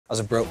I was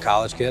a broke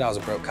college kid. I was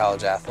a broke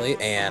college athlete,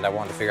 and I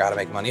wanted to figure out how to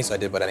make money, so I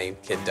did what any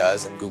kid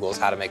does and Googles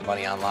how to make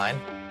money online.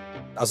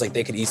 I was like,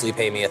 they could easily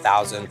pay me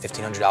 $1,000,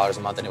 $1,500 a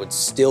month, and it would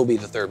still be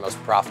the third most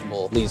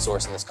profitable lead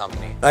source in this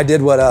company. I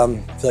did what I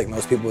feel like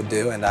most people would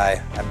do, and I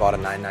bought a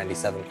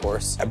 $997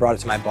 course. I brought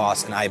it to my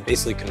boss, and I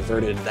basically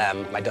converted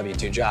them, my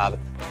W-2 job,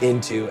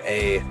 into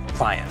a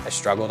client. I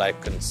struggled. I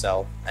couldn't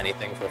sell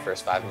anything for the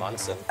first 5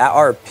 months. And at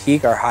our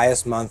peak, our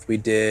highest month, we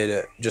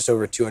did just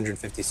over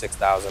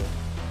 $256,000.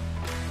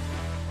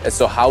 And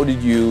so how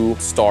did you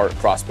start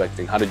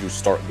prospecting? How did you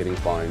start getting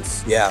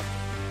clients? Yeah.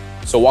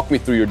 So walk me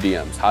through your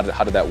DMs. How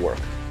did that work?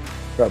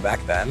 Bro, back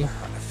then.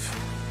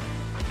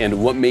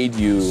 And what made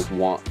you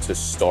want to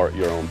start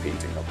your own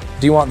painting company?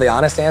 Do you want the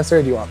honest answer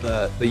or do you want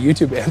the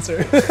YouTube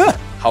answer?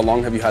 How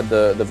long have you had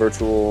the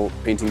virtual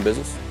painting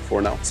business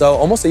for now? So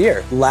almost a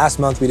year. Last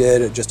month we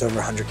did just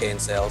over 100K in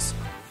sales.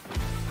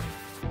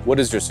 What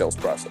is your sales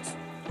process?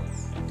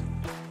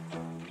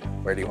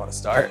 Where do you want to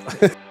start?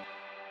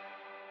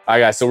 All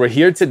right, guys, so we're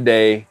here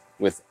today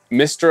with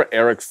Mr.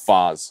 Eric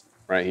Foz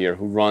right here,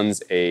 who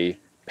runs a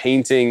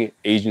painting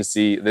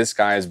agency. This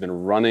guy has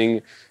been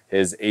running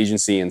his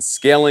agency and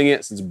scaling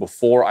it since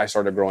before I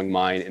started growing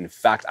mine. In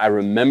fact, I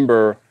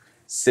remember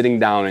sitting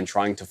down and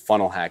trying to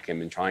funnel hack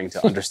him and trying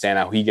to understand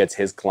how he gets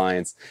his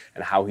clients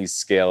and how he's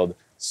scaled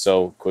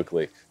so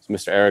quickly. So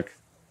Mr. Eric,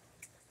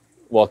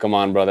 welcome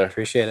on, brother.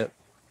 Appreciate it.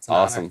 It's an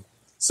Awesome. honor.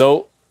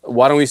 So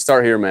why don't we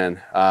start here,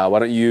 man? Why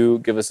don't you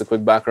give us a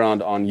quick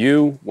background on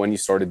you, when you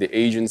started the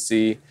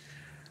agency,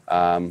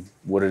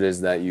 what it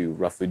is that you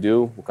roughly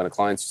do, what kind of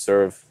clients you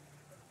serve?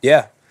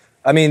 Yeah.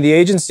 I mean, the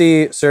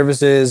agency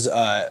services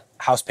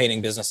house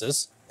painting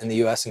businesses in the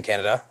US and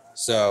Canada.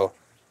 So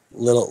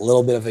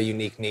little bit of a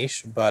unique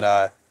niche,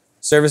 but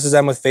services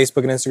them with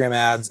Facebook and Instagram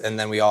ads. And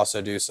then we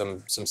also do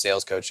some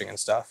sales coaching and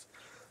stuff.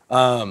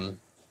 Kind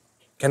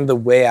of the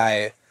way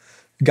I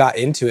got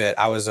into it,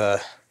 I was a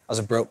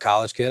broke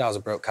college kid. I was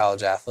a broke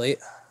college athlete,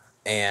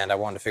 and I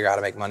wanted to figure out how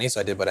to make money. So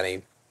I did what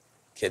any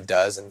kid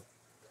does and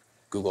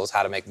Googles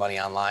how to make money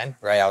online,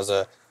 right? I was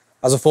a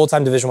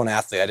full-time Division I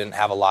athlete. I didn't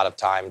have a lot of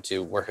time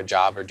to work a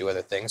job or do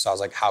other things. So I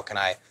was like, how can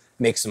I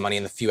make some money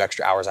in the few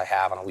extra hours I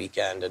have on a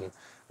weekend and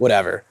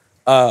whatever.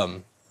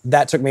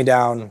 That took me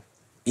down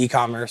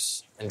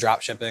e-commerce and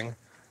drop shipping.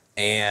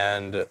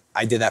 And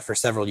I did that for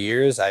several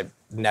years. I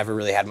never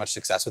really had much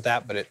success with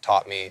that, but it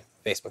taught me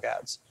Facebook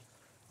ads.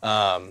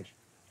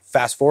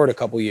 Fast forward a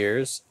couple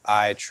years,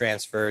 I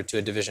transferred to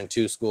a Division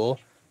II school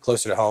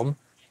closer to home.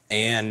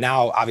 And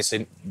now,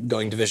 obviously,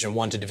 going Division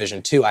I to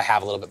Division II, I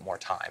have a little bit more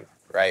time,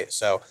 right?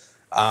 So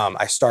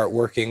I start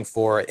working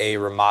for a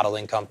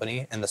remodeling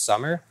company in the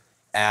summer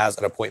as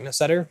an appointment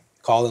setter,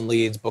 calling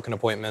leads, booking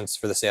appointments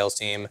for the sales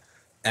team.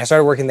 And I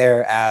started working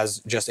there as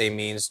just a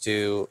means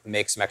to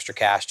make some extra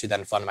cash to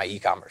then fund my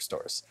e-commerce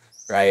stores,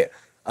 right?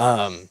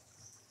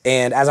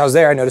 And as I was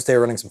there, I noticed they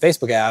were running some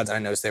Facebook ads, and I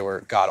noticed they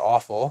were god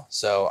awful.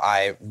 So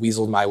I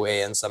weaseled my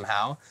way in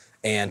somehow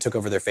and took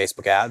over their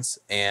Facebook ads.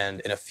 And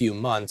in a few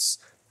months,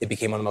 it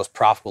became one of the most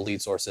profitable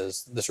lead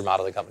sources this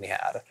remodeling company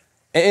had.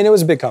 And it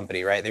was a big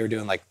company, right? They were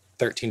doing like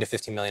 13 to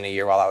 15 million a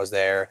year while I was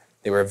there.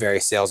 They were a very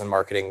sales and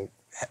marketing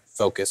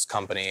focused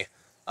company.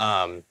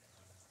 They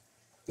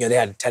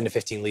had 10 to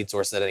 15 lead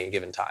sources at any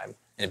given time.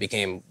 And it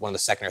became one of the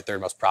second or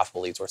third most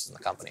profitable lead sources in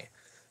the company.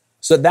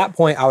 So at that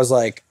point, I was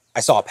like,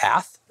 I saw a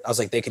path. I was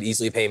like, they could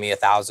easily pay me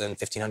 $1,000,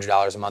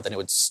 $1,500 a month, and it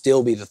would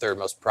still be the third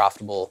most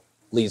profitable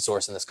lead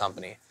source in this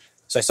company.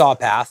 So I saw a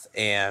path,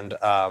 and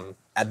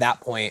at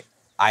that point,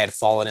 I had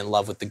fallen in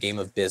love with the game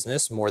of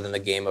business more than the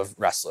game of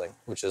wrestling,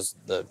 which is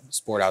the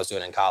sport I was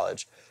doing in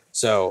college.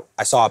 So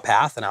I saw a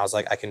path, and I was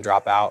like, I can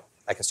drop out.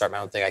 I can start my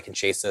own thing. I can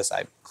chase this.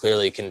 I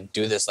clearly can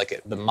do this.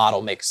 Like the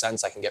model makes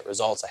sense. I can get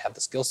results. I have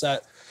the skill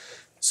set.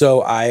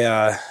 So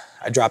I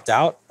dropped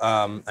out.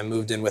 I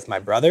moved in with my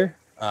brother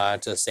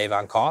to save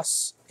on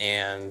costs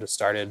and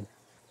started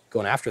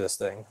going after this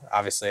thing.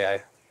 Obviously,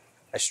 I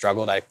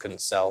struggled. I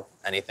couldn't sell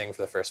anything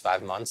for the first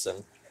 5 months.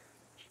 And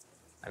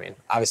I mean,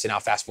 obviously now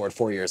fast forward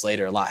 4 years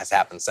later, a lot has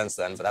happened since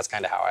then, but that's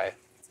kind of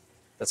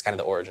that's kind of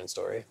the origin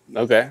story.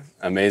 Okay,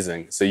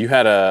 amazing. So you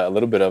had a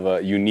little bit of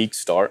a unique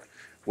start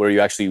where you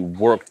actually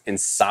worked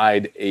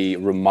inside a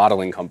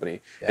remodeling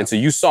company. Yeah. And so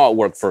you saw it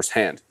work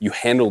firsthand. You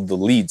handled the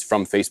leads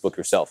from Facebook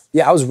yourself.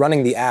 Yeah, I was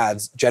running the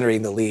ads,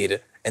 generating the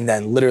lead, and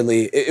then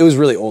literally, it was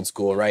really old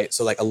school, right?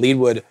 So like a lead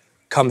would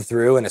come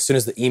through, and as soon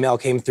as the email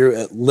came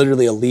through,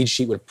 literally a lead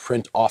sheet would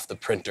print off the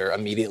printer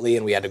immediately,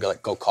 and we had to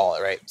go call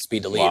it, right?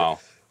 Speed to lead. Wow.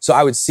 So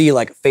I would see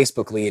like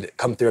Facebook lead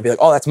come through and be like,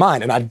 oh, that's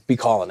mine. And I'd be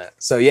calling it.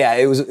 So yeah,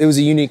 it was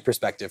a unique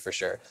perspective for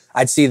sure.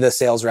 I'd see the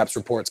sales reps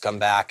reports come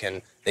back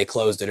and they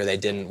closed it or they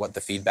didn't, what the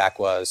feedback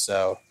was.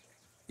 So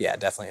yeah,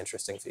 definitely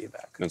interesting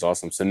feedback. That's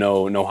awesome. So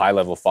no high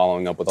level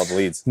following up with all the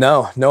leads.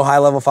 No high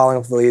level following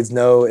up with the leads,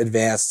 no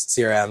advanced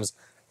CRMs.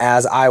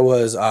 As I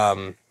was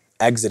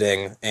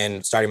exiting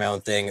and starting my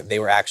own thing, they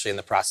were actually in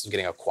the process of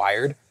getting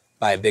acquired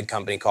by a big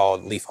company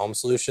called Leaf Home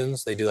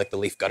Solutions. They do like the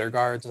leaf gutter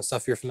guards and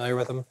stuff. You're familiar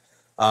with them.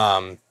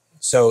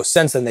 So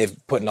since then they've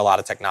put in a lot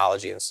of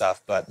technology and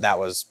stuff, but that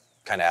was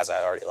kind of as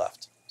I already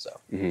left. So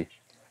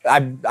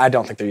I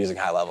don't think they're using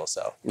high level,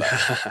 so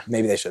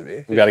maybe they should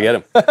be. We got to get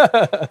him.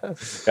 Got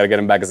to get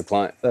him back as a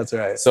client. That's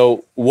right.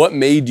 So what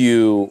made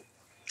you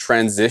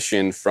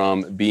transition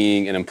from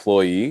being an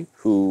employee,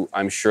 who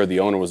I'm sure the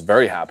owner was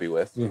very happy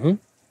with,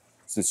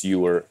 since you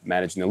were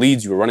managing the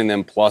leads, you were running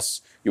them,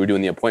 plus you were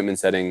doing the appointment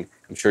setting.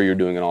 I'm sure you're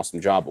doing an awesome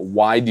job.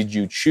 Why did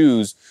you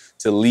choose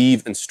to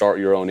leave and start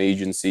your own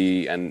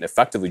agency and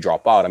effectively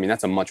drop out? I mean,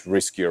 that's a much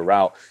riskier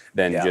route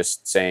than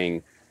just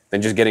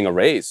getting a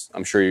raise.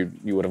 I'm sure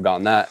you would have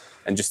gotten that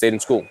and just stayed in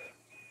school.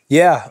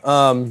 Yeah,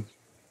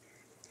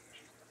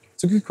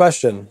 it's a good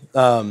question.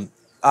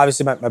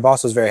 Obviously, my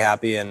boss was very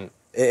happy, and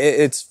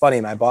it's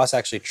funny. My boss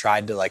actually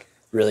tried to like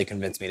really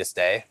convince me to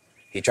stay.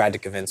 He tried to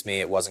convince me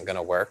it wasn't going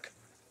to work,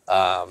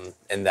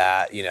 and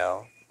that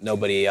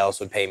nobody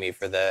else would pay me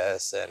for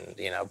this, and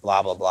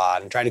blah blah blah,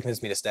 and tried to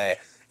convince me to stay.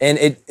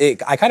 And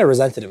I kind of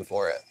resented him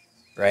for it,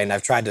 right? And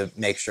I've tried to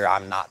make sure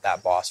I'm not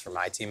that boss for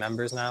my team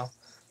members now,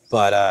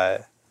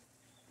 but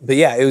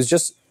yeah, it was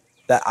just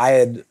that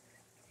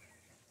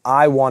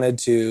I wanted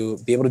to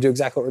be able to do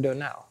exactly what we're doing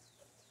now,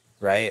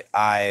 right?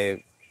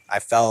 I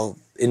fell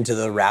into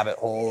the rabbit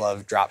hole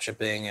of drop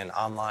shipping and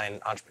online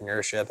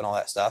entrepreneurship and all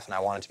that stuff, and I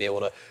wanted to be able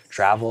to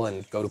travel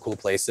and go to cool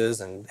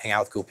places and hang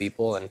out with cool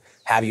people and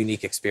have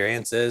unique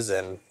experiences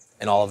and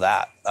all of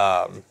that.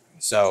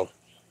 So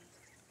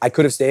I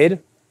could have stayed.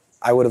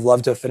 I would have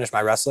loved to have finished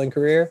my wrestling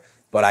career,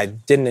 but I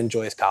didn't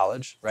enjoy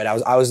college, right?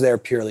 I was there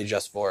purely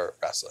just for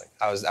wrestling.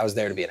 I was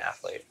there to be an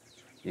athlete.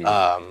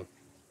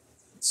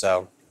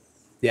 So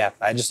yeah,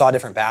 I just saw a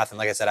different path. And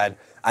like I said,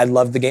 I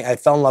loved the game. I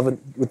fell in love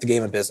with the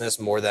game of business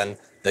more than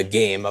the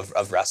game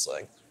of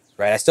wrestling,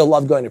 right? I still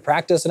loved going to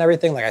practice and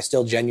everything. Like I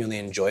still genuinely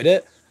enjoyed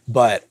it,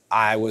 but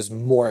I was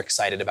more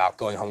excited about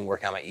going home and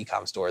working on my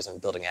e-com stores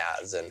and building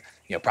ads and,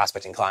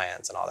 prospecting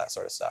clients and all that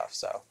sort of stuff.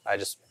 So I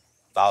just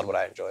followed what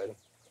I enjoyed.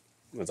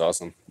 That's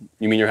awesome.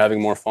 You mean you're having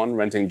more fun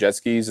renting jet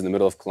skis in the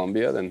middle of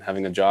Colombia than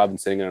having a job and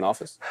sitting in an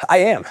office? I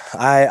am.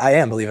 I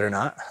am, believe it or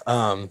not.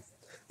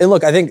 And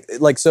look, I think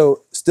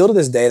still to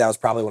this day, that was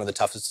probably one of the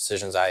toughest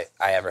decisions I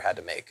ever had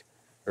to make,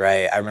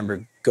 right? I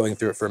remember going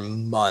through it for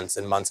months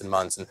and months and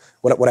months. And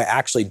what I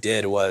actually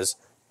did was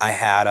I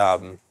had,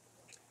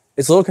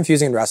 it's a little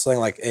confusing in wrestling.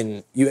 Like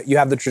you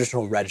have the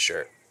traditional red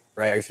shirt,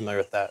 right? Are you familiar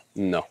with that?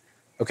 No.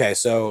 Okay.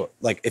 So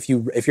like if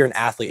you're an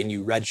athlete and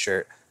you red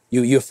shirt,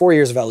 you have 4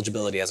 years of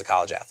eligibility as a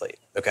college athlete.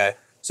 Okay.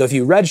 So if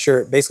you red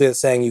shirt, basically it's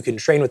saying you can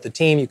train with the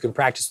team, you can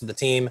practice with the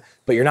team,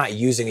 but you're not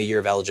using a year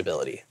of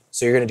eligibility.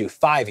 So you're going to do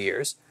 5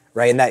 years,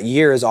 right? And that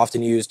year is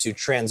often used to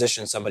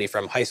transition somebody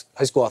from high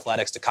school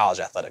athletics to college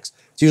athletics.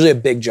 It's usually a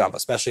big jump,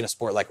 especially in a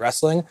sport like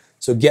wrestling.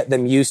 So get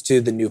them used to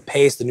the new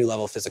pace, the new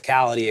level of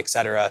physicality, et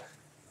cetera,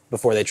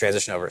 before they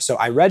transition over. So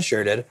I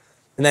redshirted.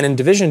 And then in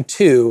Division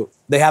II,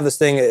 they have this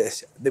thing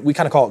that we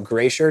kind of call it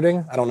gray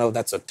shirting. I don't know if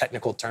that's a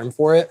technical term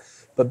for it,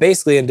 but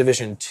basically in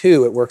Division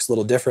II, it works a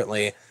little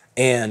differently.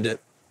 And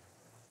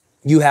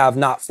you have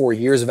not 4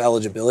 years of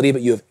eligibility,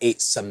 but you have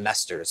 8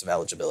 semesters of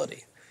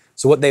eligibility.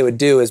 So what they would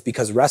do is,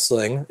 because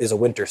wrestling is a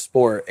winter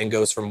sport and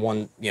goes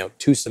from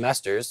 2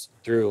 semesters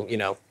through,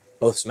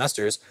 both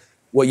semesters,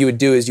 what you would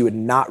do is you would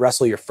not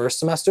wrestle your first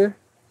semester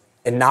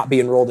and not be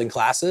enrolled in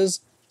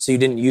classes. So you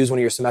didn't use one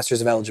of your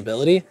semesters of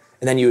eligibility.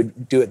 And then you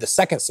would do it the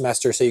second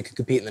semester so you could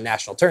compete in the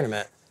national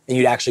tournament, and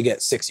you'd actually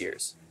get 6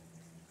 years,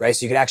 right?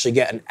 So you could actually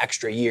get an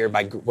extra year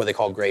by what they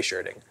call gray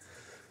shirting.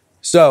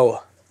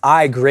 So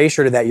I gray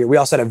shirted that year. We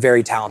also had a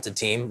very talented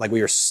team. Like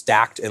we were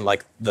stacked in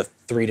like the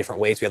 3 different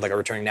weights. We had like a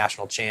returning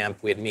national champ.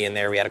 We had me in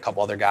there. We had a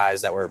couple other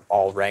guys that were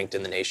all ranked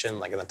in the nation,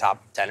 like in the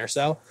top 10 or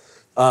so.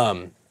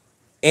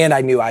 And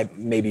I knew I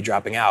may be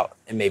dropping out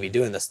and maybe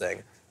doing this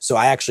thing. So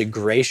I actually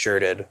gray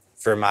shirted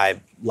for my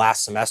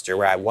last semester,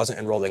 where I wasn't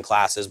enrolled in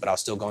classes, but I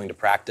was still going to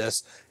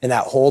practice. And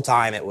that whole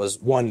time it was,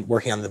 one,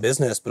 working on the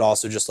business, but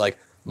also just like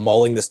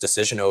mulling this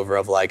decision over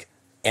of like,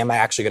 am I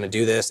actually going to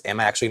do this? Am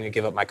I actually going to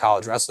give up my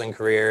college wrestling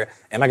career?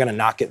 Am I going to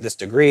not get this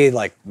degree?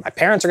 Like my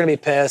parents are going to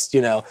be pissed,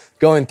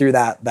 going through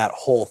that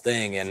whole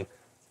thing. And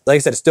like I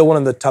said, it's still one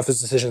of the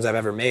toughest decisions I've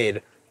ever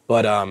made.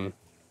 But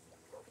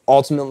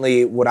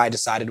ultimately what I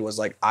decided was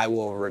like, what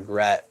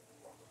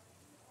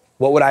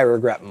would I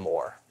regret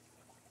more?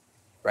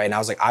 Right. And I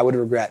was like, I would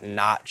regret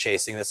not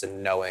chasing this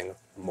and knowing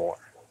more.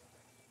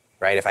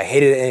 Right. If I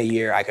hated it in a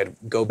year, I could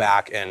go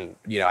back and,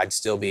 I'd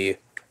still be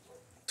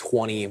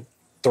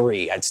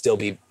 23. I'd still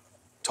be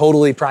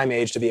totally prime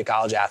age to be a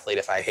college athlete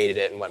if I hated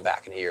it and went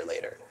back in a year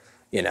later,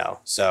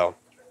 So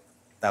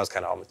that was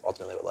kind of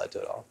ultimately what led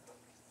to it all.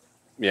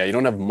 Yeah, you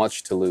don't have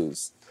much to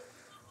lose.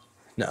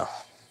 No.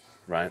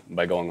 Right,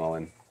 by going all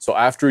in. So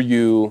after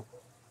you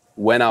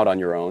went out on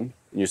your own,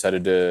 and you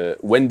decided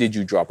when did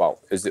you drop out?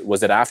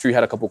 Was it after you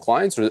had a couple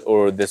clients,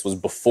 or this was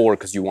before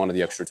because you wanted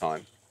the extra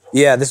time?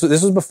 Yeah, this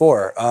was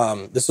before.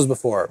 This was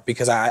before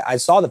because I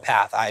saw the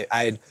path. I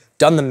had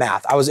done the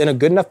math. I was in a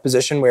good enough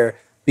position where,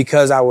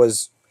 because I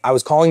was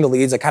calling the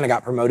leads, I kind of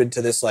got promoted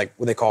to this, like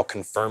what they call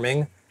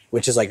confirming,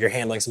 which is like you're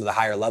handling some of the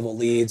higher level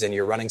leads and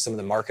you're running some of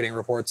the marketing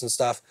reports and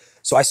stuff.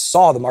 So I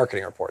saw the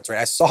marketing reports, right?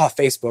 I saw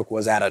Facebook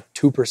was at a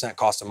 2%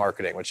 cost of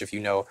marketing, which if you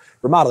know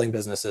remodeling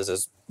businesses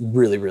is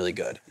really, really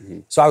good.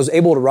 So I was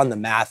able to run the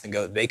math and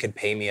go, they could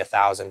pay me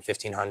 $1,000,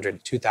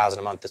 $1,500, $2,000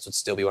 a month. This would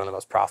still be one of the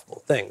most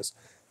profitable things.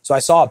 So I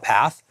saw a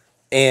path,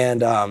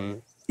 and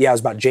it was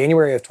about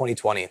January of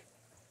 2020.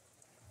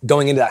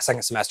 Going into that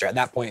second semester, at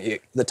that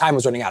point, the time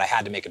was running out. I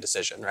had to make a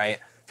decision, right,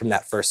 from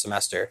that first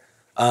semester.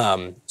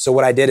 So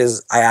what I did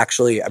is I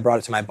brought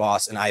it to my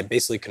boss, and I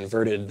basically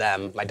converted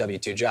them, my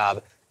W-2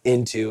 job,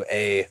 into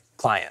a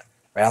client,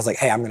 right? I was like,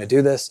 hey, I'm going to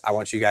do this. I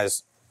want you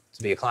guys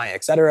to be a client,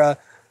 et cetera.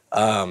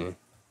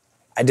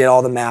 I did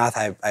all the math.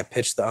 I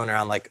pitched the owner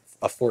on like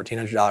a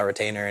 $1,400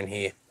 retainer, and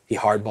he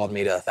hardballed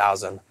me to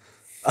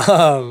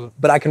 $1,000.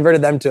 But I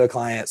converted them to a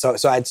client. So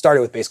I'd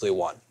started with basically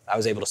one. I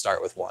was able to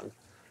start with one.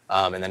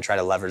 And then try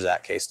to leverage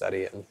that case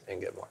study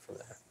and get more from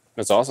there.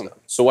 That's awesome.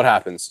 So what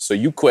happens? So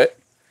you quit.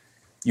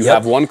 You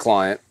have one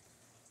client.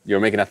 You're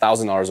making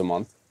 $1,000 a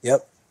month.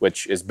 Yep.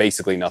 Which is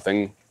basically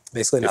nothing.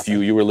 Basically nothing.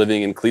 If you were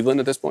living in Cleveland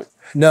at this point?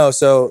 No.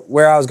 So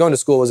where I was going to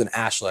school was in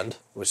Ashland,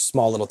 which is a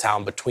small little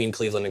town between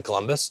Cleveland and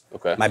Columbus.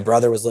 Okay. My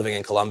brother was living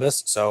in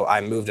Columbus, so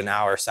I moved an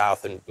hour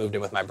south and moved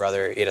in with my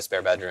brother. He had a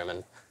spare bedroom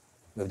and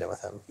moved in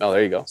with him. Oh,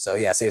 there you go. So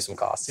yeah, save some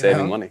costs.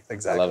 Saving money.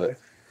 Exactly. I love it.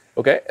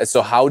 Okay.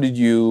 So how did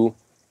you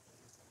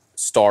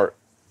start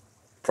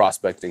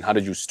prospecting? How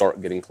did you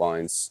start getting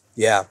clients?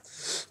 Yeah.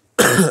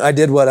 I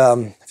did what I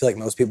feel like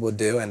most people would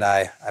do, and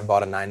I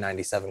bought a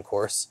 $9.97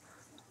 course,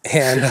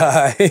 and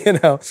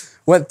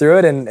went through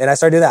it, and I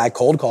started doing that. I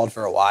cold called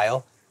for a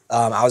while.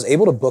 I was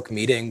able to book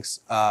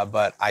meetings,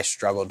 but I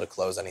struggled to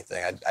close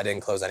anything. I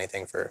didn't close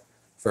anything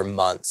for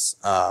months.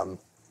 I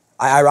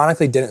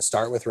ironically didn't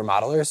start with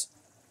remodelers,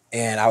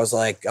 and I was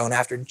like going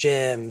after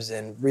gyms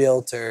and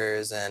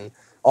realtors and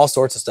all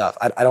sorts of stuff.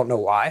 I don't know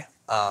why.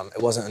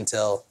 It wasn't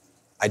until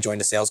I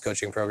joined a sales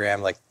coaching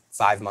program like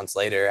 5 months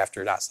later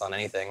after not selling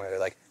anything where they're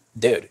like,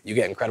 dude, you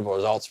get incredible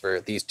results for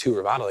these 2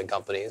 remodeling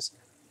companies.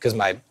 Because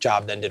my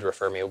job then did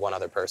refer me to one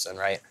other person,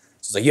 right?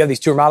 So it's like, you have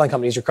these 2 remodeling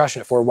companies you're crushing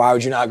it for. Why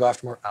would you not go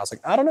after more? I was like,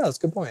 I don't know. That's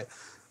a good point.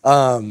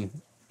 But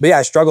yeah,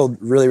 I struggled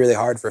really, really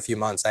hard for a few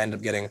months. I ended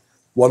up getting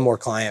one more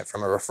client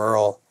from a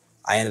referral.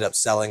 I ended up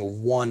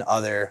selling one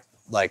other,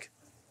 it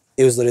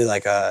was literally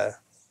like a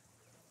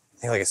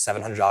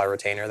 $700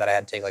 retainer that I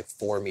had to take like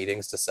 4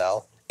 meetings to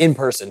sell. In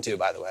person too,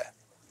 by the way.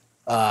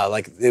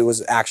 It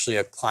was actually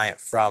a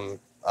client from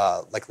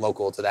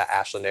local to that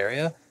Ashland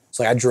area.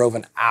 So I drove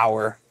an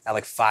hour at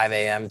like 5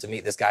 a.m. to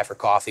meet this guy for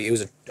coffee. He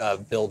was a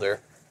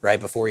builder right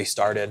before he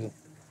started.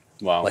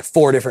 Wow. Like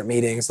 4 different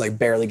meetings, like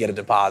barely get a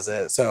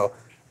deposit. So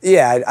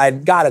yeah, I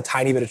got a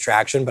tiny bit of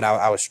traction, but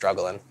I was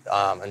struggling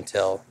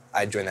until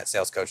I joined that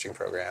sales coaching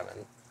program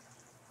and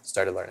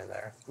started learning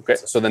there. Okay,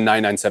 so the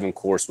 997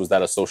 course, was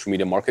that a social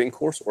media marketing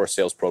course or a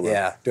sales program?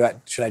 Yeah.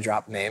 Should I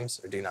drop names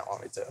or do you not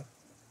want me to?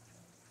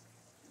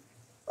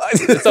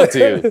 It's up to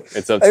you.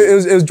 It's up to you.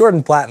 It was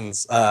Jordan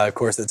Platten's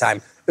course at the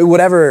time.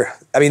 Whatever.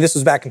 I mean, this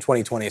was back in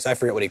 2020, so I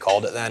forget what he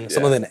called it then.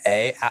 Something with an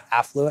A,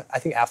 affluent. I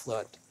think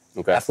affluent.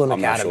 Okay. Affluent I'm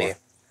Academy. Not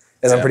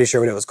sure. I'm pretty sure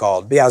what it was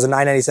called. But yeah, it was a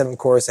 997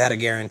 course. It had a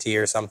guarantee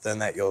or something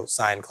that you'll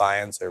sign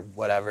clients or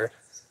whatever.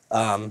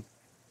 It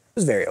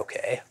was very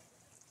okay.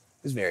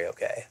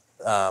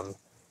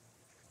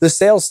 The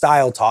sales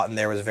style taught in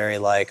there was very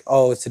like,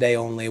 oh, today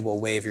only, we'll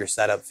waive your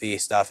setup fee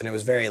stuff. And it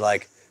was very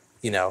like,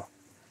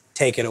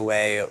 take it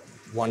away,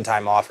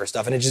 one-time offer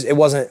stuff. And it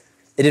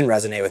didn't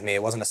resonate with me.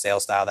 It wasn't a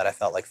sales style that I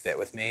felt like fit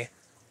with me.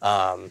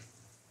 So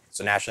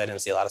naturally I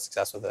didn't see a lot of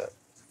success with it.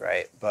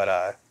 Right.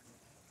 But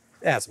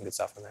it had some good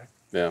stuff in there.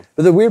 Yeah.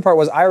 But the weird part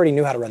was I already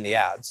knew how to run the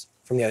ads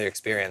from the other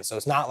experience. So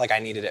it's not like I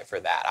needed it for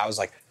that. I was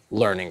like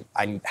learning,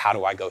 how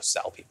do I go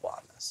sell people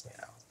on this,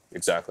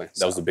 Exactly.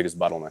 That was the biggest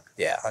bottleneck.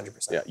 Yeah,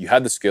 100%. Yeah, you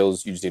had the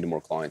skills, you just needed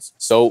more clients.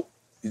 So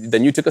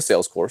then you took a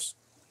sales course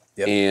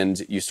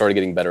and you started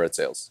getting better at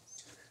sales.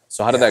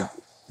 So how did that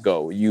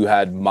go? You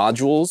had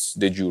modules.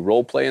 Did you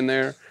role play in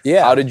there?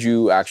 Yeah. How did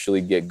you actually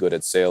get good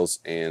at sales?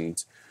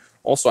 And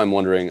also I'm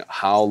wondering,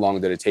 how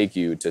long did it take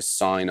you to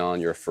sign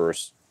on your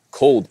first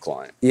cold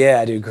client?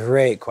 Yeah, dude,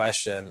 great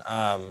question.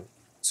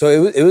 So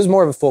it was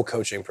more of a full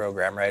coaching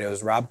program, right? It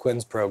was Rob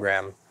Quinn's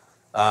program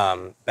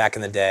back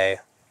in the day.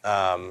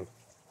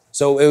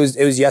 So it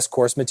was yes,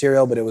 course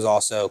material, but it was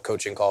also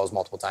coaching calls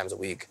multiple times a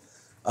week.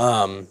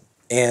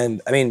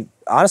 And I mean,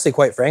 honestly,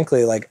 quite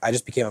frankly, like I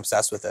just became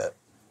obsessed with it.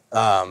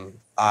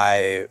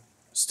 I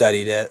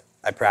studied it.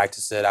 I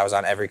practiced it. I was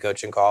on every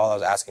coaching call. I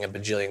was asking a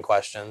bajillion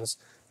questions.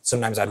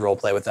 Sometimes I'd role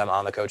play with them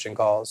on the coaching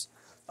calls.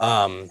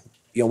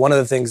 One of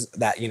the things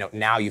that,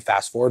 now you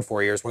fast forward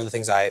 4 years, one of the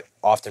things I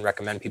often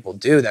recommend people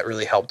do that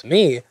really helped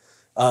me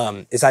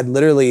is I'd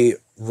literally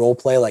role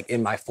play like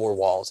in my 4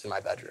 walls in my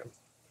bedroom.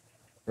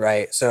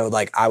 Right. So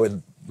like I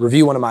would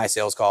review one of my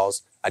sales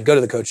calls. I'd go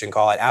to the coaching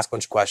call. I'd ask a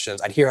bunch of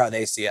questions. I'd hear how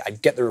they see it.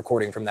 I'd get the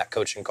recording from that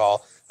coaching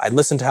call. I'd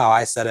listen to how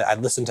I said it.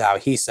 I'd listen to how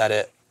he said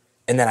it.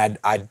 And then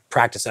I'd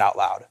practice it out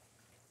loud.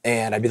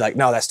 And I'd be like,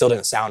 no, that still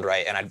didn't sound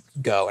right. And I'd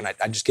go and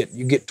I'd just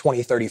you get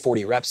 20, 30,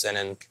 40 reps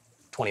in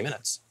 20 20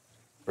 minutes,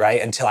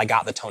 right? Until I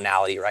got the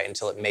tonality right,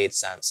 until it made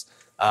sense.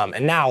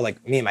 And now, like,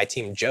 me and my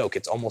team joke,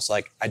 it's almost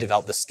like I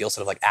developed this skill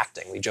set of like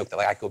acting. We joke that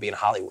like I could be in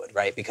Hollywood,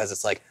 right? Because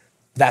it's like,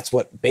 that's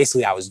what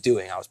basically I was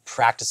doing. I was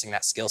practicing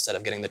that skill set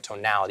of getting the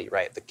tonality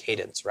right, the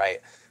cadence right,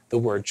 the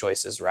word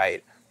choices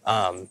right,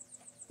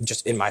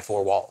 just in my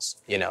four walls,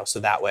 you know, so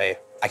that way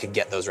I could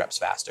get those reps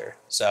faster.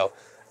 So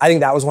I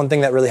think that was one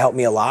thing that really helped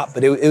me a lot,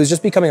 but it was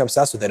just becoming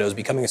obsessed with it. It was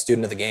becoming a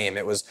student of the game.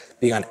 It was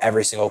being on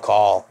every single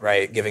call,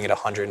 right? Giving it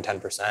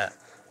 110%,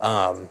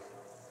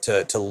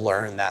 to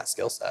learn that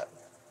skill set.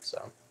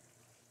 So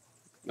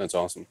That's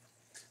awesome.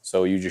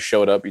 So you just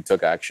showed up, you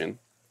took action,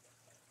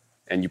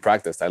 and you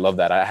practiced. I love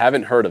that. I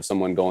haven't heard of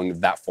someone going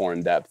that far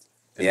in depth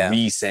and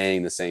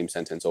re-saying the same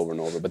sentence over and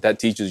over, but that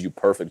teaches you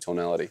perfect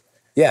tonality.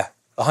 Yeah,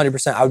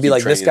 100%. I would be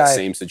like, this guy,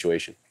 same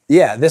situation.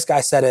 Yeah, this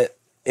guy said it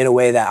in a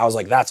way that I was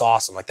like, that's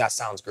awesome. Like, that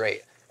sounds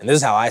great. And this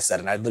is how I said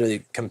it. And I'd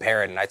literally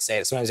compare it and I'd say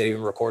it. Sometimes I'd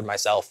even record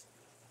myself,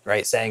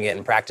 right, saying it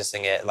and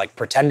practicing it, like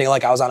pretending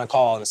like I was on a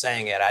call and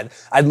saying it.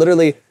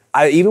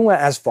 I even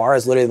went as far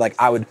as literally like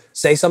I would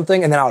say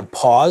something and then I would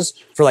pause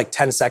for like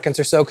 10 seconds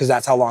or so, because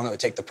that's how long it would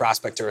take the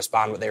prospect to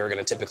respond what they were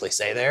going to typically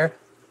say there.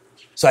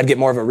 So I'd get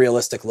more of a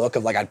realistic look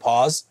of like, I'd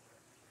pause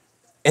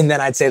and then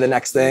I'd say the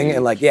next thing,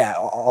 and like, yeah,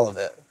 all of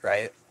it,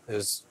 right? It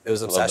was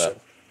obsession.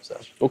 So.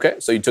 Okay,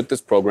 so you took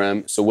this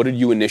program. So what did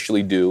you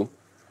initially do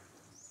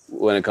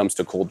when it comes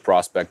to cold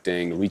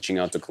prospecting, reaching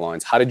out to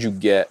clients? How did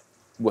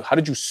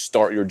you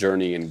start your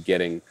journey in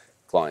getting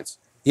clients?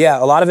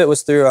 Yeah, a lot of it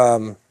was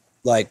through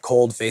like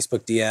cold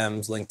Facebook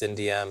DMs, LinkedIn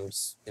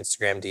DMs,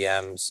 Instagram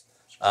DMs.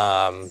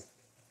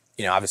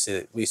 You know,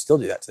 obviously we still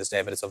do that to this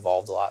day, but it's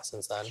evolved a lot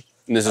since then.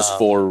 And this is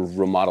for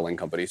remodeling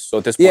companies. So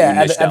at this point,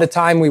 yeah, at the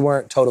time we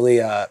weren't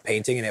totally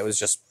painting, and it was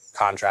just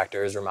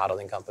contractors,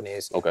 remodeling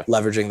companies. Okay.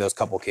 Leveraging those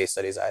couple case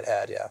studies I'd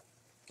had. Yeah.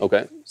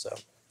 Okay.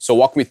 So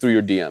walk me through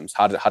your DMs.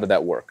 How did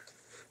that work?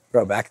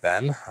 Bro, back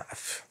then,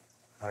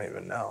 I don't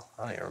even know.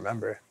 I don't even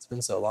remember. It's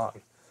been so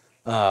long.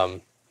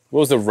 What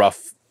was the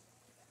rough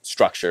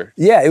structure?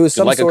 Yeah, it was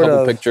some like sort a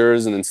couple of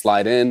pictures and then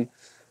slide in.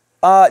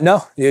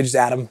 No, you just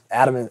add them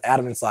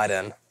and slide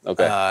in.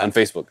 Okay, on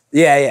Facebook.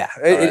 Yeah.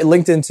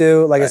 LinkedIn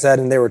too, like I said,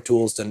 and there were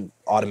tools to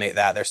automate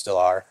that. There still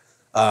are.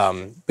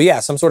 But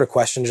yeah, some sort of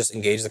question, just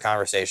engage the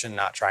conversation,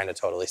 not trying to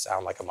totally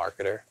sound like a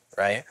marketer,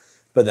 right?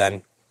 But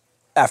then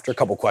after a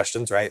couple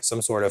questions, right,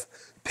 some sort of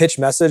pitch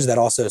message that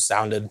also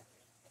sounded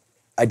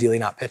ideally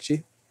not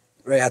pitchy,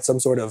 right? Had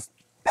some sort of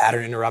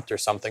pattern interrupt or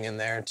something in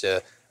there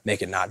to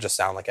make it not just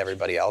sound like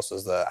everybody else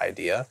was the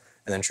idea,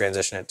 and then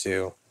transition it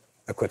to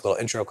a quick little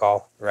intro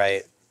call,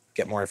 right?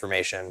 Get more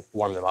information,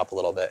 warm them up a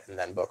little bit, and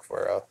then book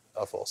for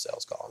a full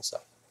sales call and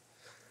stuff.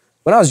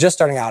 When I was just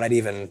starting out, I'd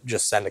even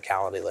just send a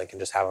Calendly link and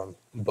just have them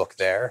book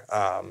there.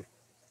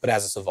 But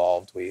as it's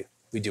evolved, we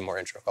do more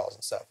intro calls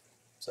and stuff.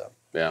 So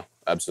yeah,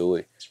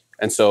 absolutely.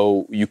 And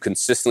so you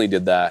consistently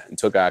did that and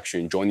took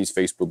action, joined these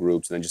Facebook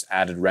groups, and then just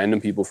added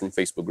random people from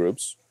Facebook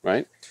groups,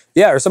 right?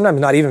 Yeah, or sometimes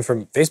not even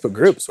from Facebook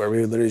groups, where we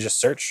would literally just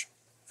search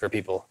for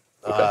people.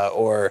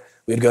 Or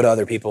we'd go to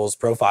other people's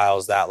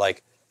profiles that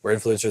like were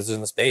influencers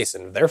in the space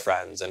and their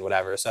friends and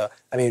whatever. So,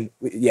 I mean,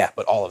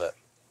 but all of it.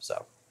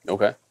 So.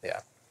 Okay.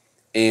 Yeah.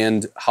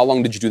 And how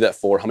long did you do that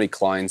for? How many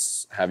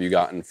clients have you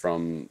gotten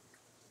from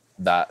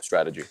that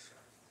strategy?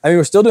 I mean,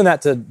 we're still doing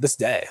that to this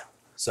day.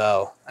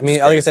 So, I mean,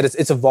 like I said,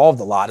 it's evolved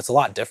a lot. It's a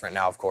lot different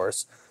now, of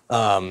course.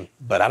 But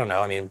I don't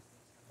know. I mean,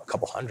 a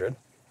couple hundred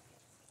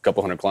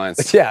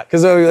clients. Yeah.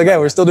 Because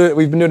again,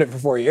 we've been doing it for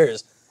 4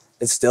 years.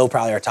 It's still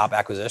probably our top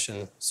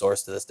acquisition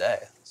source to this day.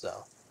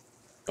 So.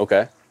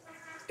 Okay.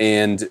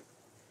 And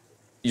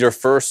your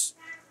first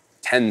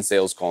 10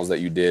 sales calls that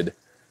you did,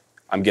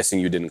 I'm guessing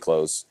you didn't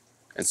close.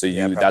 And so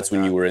that's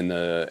when you were in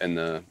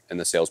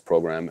the sales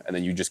program, and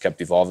then you just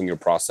kept evolving your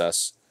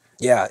process.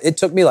 Yeah, it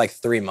took me like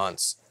 3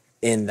 months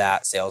in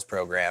that sales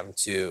program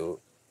to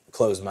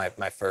close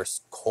my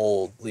first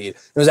cold lead.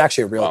 It was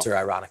actually a realtor,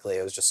 ironically.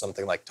 It was just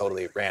something like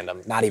totally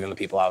random, not even the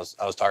people I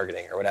was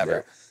targeting or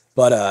whatever.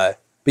 Yeah.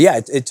 But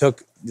yeah, it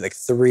took like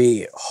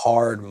 3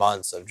 hard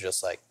months of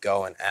just like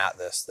going at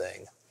this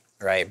thing,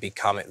 right?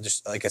 Becoming,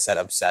 just like I said,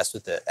 obsessed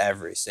with it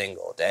every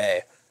single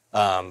day.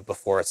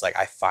 Before it's like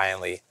I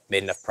finally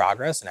made enough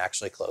progress and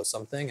actually closed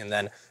something. And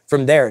then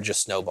from there, it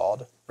just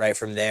snowballed, right?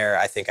 From there,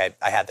 I think I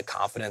had the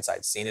confidence,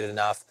 I'd seen it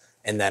enough.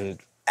 And then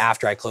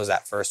after I closed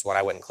that first one,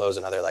 I went and closed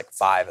another like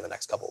 5 in the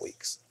next couple of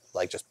weeks.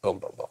 Like just boom,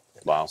 boom, boom.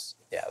 Wow.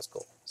 It was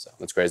cool. So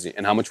that's crazy.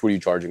 And how much were you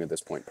charging at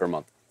this point per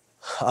month?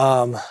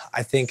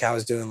 I think I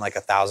was doing like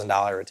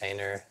 $1,000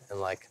 retainer and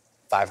like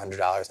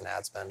 $500 in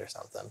ad spend or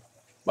something.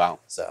 Wow.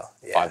 So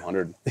yeah.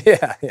 500.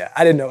 Yeah.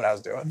 I didn't know what I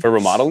was doing. For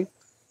remodeling?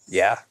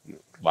 Yeah.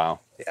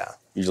 Wow. Yeah.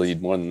 Usually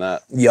need more than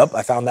that. Yep.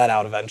 I found that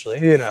out eventually,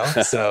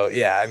 So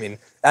yeah, I mean,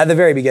 at the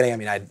very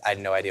beginning, I had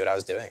no idea what I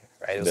was doing,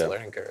 right? It was a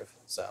learning curve.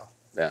 So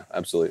yeah,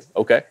 absolutely.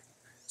 Okay.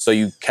 So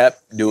you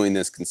kept doing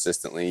this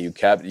consistently. You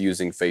kept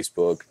using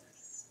Facebook,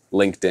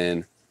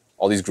 LinkedIn,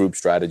 all these group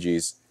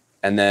strategies.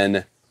 And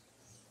then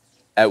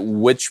at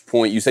which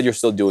point, you said you're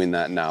still doing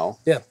that now.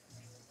 Yeah.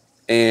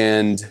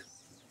 And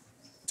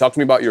talk to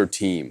me about your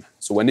team.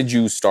 So when did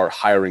you start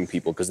hiring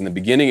people? Because in the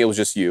beginning, it was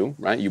just you,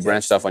 right? You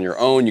branched off on your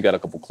own. You got a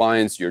couple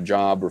clients. Your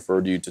job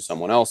referred you to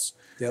someone else.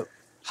 Yep.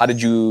 How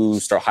did you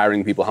start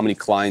hiring people? How many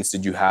clients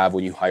did you have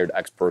when you hired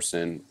X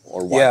person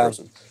or Y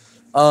person?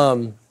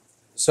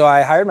 So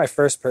I hired my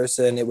first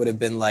person. It would have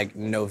been like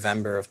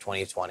November of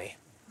 2020.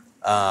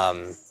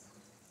 I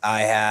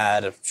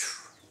had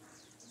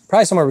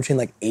probably somewhere between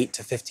like 8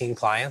 to 15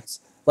 clients.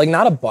 Like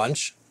not a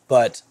bunch,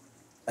 but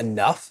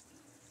enough.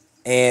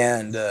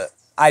 And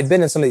I'd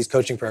been in some of these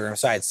coaching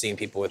programs, so I had seen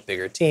people with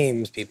bigger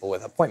teams, people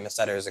with appointment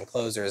setters and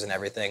closers and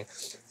everything.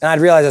 And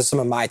I'd realized that some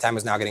of my time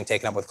was now getting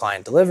taken up with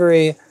client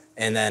delivery.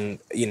 And then,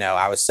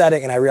 I was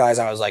setting, and I realized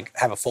I was like,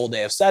 have a full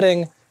day of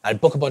setting. I'd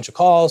book a bunch of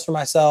calls for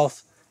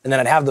myself, and then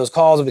I'd have those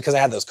calls, and because I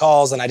had those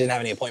calls, and I didn't have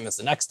any appointments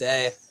the next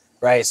day,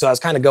 right? So I was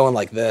kind of going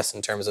like this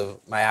in terms of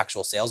my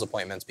actual sales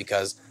appointments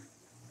because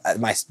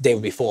my day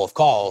would be full of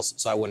calls,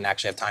 so I wouldn't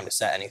actually have time to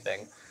set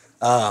anything.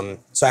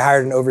 So I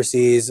hired an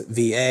overseas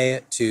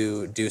VA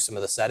to do some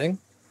of the setting.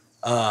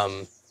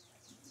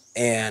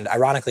 And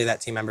ironically,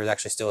 that team member is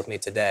actually still with me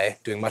today,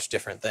 doing much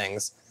different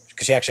things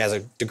because she actually has a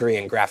degree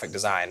in graphic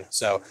design.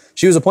 So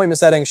she was appointment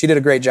setting. She did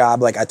a great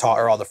job. Like I taught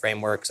her all the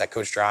frameworks. I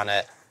coached her on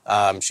it.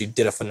 She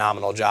did a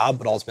phenomenal job,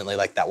 but ultimately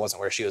like that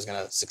wasn't where she was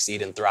going to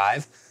succeed and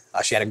thrive.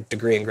 She had a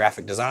degree in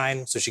graphic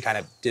design. So she kind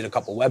of did a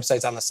couple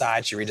websites on the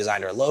side. She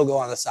redesigned her logo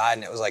on the side,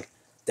 and it was like,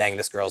 dang,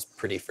 this girl's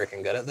pretty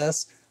freaking good at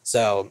this.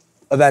 So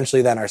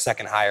eventually then our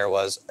second hire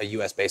was a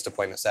US based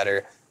appointment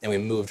setter, and we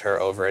moved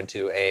her over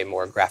into a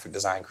more graphic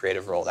design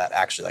creative role that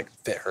actually like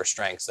fit her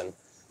strengths and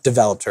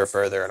developed her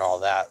further and all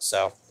that.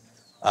 So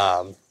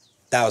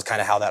that was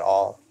kind of how that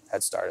all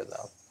had started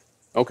though.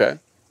 Okay.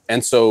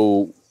 And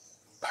so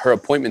her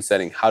appointment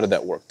setting, how did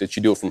that work? Did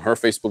she do it from her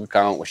Facebook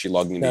account? Was she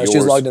logging into yours? No, she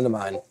was logged into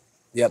mine.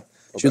 Yep.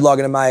 Okay. She would log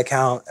into my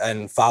account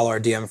and follow our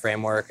DM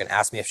framework and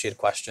ask me if she had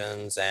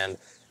questions. And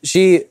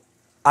she,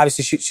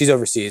 obviously she's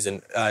overseas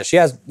and she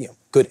has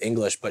good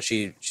English, but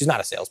she's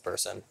not a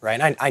salesperson, right?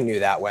 And I knew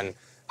that when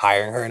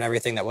hiring her and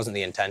everything, that wasn't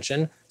the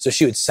intention. So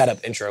she would set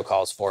up intro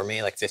calls for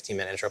me, like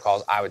 15-minute intro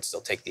calls. I would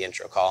still take the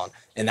intro call,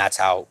 and that's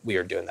how we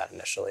were doing that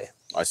initially.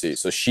 I see.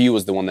 So she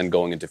was the one then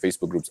going into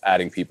Facebook groups,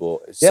 adding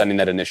people, sending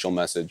that initial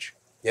message.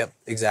 Yep,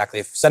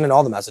 exactly. Sending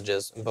all the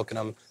messages and booking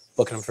them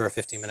for a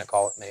 15-minute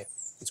call with me.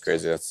 That's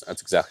crazy. That's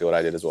exactly what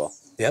I did as well.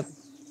 Yep.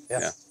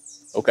 Yeah.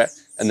 Okay.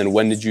 And then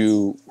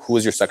who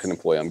was your second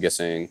employee? I'm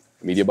guessing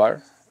a media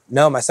buyer?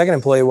 No, my second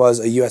employee was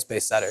a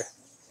US-based setter.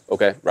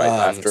 Okay, right,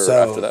 after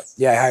that.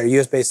 Yeah, I hired a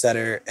US-based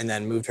setter and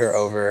then moved her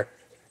over.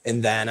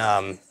 And then,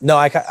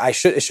 it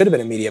should have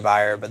been a media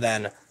buyer, but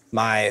then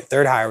my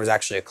third hire was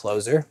actually a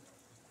closer.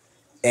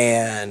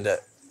 And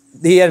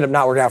he ended up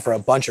not working out for a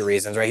bunch of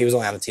reasons, right? He was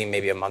only on the team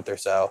maybe a month or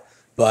so.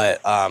 But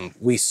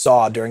we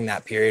saw during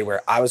that period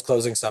where I was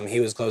closing some, he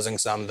was closing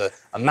some, the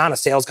amount of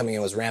sales coming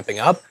in was ramping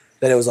up,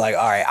 that it was like,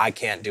 all right, I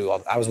can't do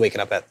all. I was waking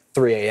up at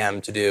 3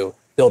 a.m. to do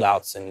build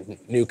outs and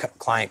new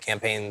client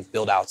campaign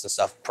build outs and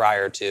stuff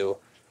prior to,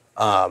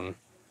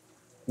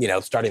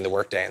 starting the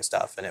workday and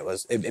stuff. And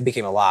it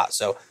became a lot.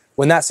 So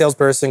when that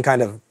salesperson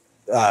kind of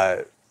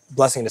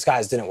blessing in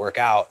disguise didn't work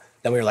out,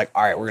 then we were like,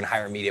 all right, we're going to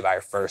hire a media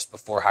buyer first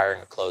before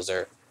hiring a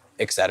closer,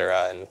 et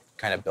cetera, and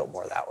kind of built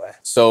more that way.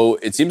 So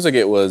it seems like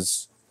it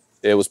was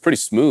pretty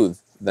smooth.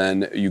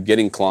 Then you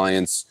getting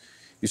clients,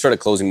 you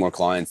started closing more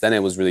clients. Then it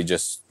was really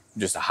just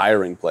a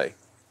hiring play,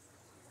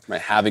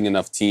 right? Having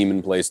enough team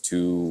in place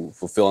to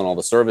fulfill on all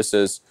the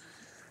services.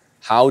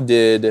 How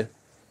did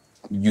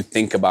you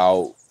think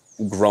about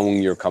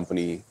growing your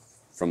company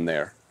from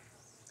there?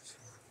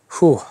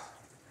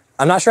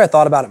 I'm not sure I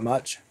thought about it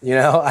much.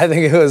 I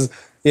think it was,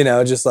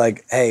 just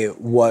like, hey,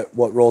 what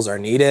roles are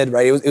needed,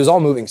 right? It was all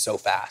moving so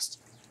fast,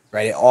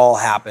 right? It all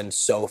happened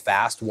so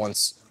fast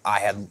once I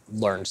had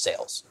learned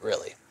sales,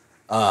 really.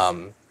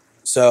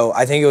 So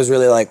I think it was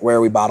really like, where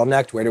are we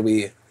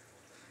bottlenecked?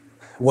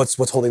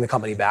 What's holding the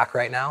company back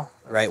right now,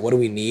 right? What do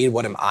we need?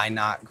 What am I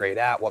not great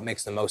at? What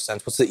makes the most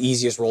sense? What's the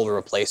easiest role to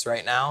replace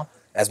right now?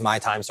 As my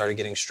time started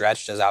getting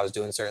stretched as I was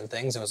doing certain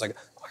things, it was like,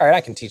 all right,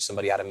 I can teach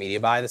somebody how to media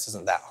buy. This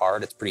isn't that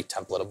hard. It's pretty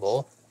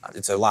templatable.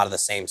 It's a lot of the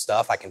same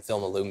stuff. I can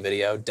film a Loom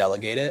video,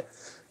 delegate it.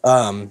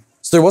 So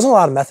there wasn't a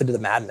lot of method to the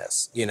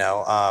madness,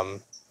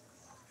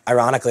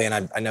 ironically,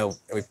 and I know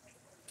we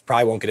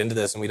probably won't get into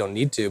this and we don't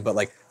need to, but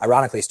like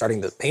ironically starting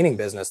the painting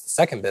business, the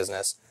second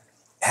business,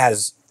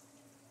 has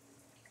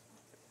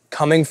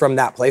coming from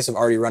that place of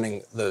already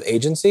running the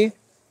agency,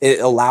 it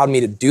allowed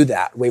me to do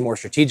that way more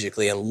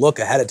strategically and look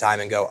ahead of time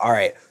and go, all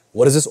right,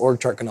 what is this org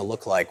chart going to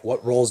look like?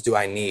 What roles do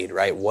I need,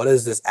 right? What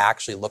does this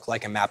actually look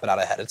like, and map it out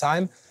ahead of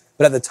time?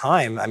 But at the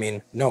time,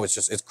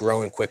 it's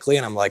growing quickly.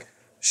 And I'm like,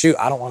 shoot,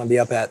 I don't want to be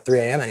up at 3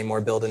 a.m.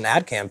 anymore building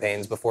ad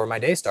campaigns before my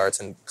day starts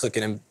and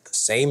clicking in the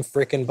same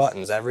freaking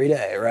buttons every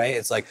day, right?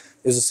 It's like,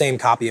 it was the same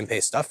copy and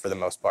paste stuff for the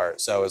most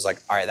part. So it was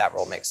like, all right, that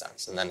role makes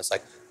sense. And then it's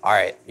like, all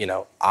right, I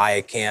don't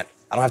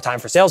have time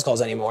for sales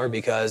calls anymore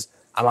because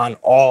I'm on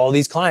all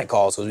these client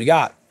calls because we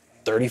got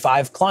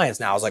 35 clients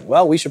now. I was like,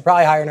 well, we should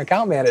probably hire an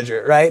account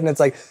manager, right? And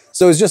it's like,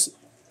 so it's just,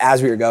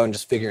 as we were going,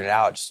 just figuring it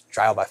out, just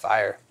trial by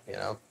fire, you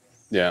know?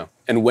 Yeah.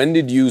 And when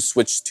did you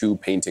switch to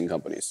painting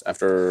companies?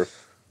 After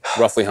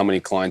roughly how many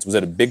clients? Was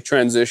it a big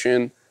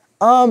transition?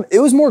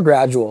 It was more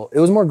gradual. It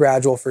was more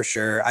gradual for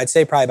sure. I'd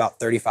say probably about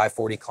 35,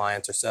 40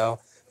 clients or so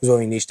was when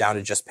we niched down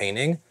to just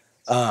painting.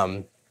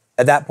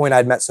 At that point,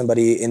 I'd met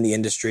somebody in the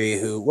industry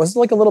who was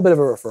like a little bit of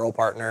a referral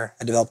partner.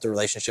 I developed a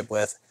relationship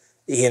with.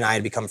 He and I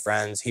had become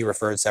friends. He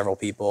referred several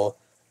people.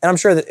 And I'm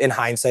sure that in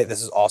hindsight,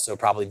 this is also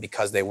probably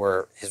because they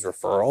were his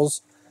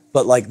referrals.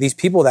 But like these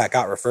people that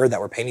got referred that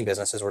were painting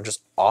businesses were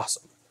just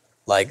awesome.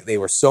 Like they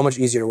were so much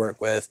easier to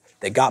work with.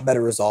 They got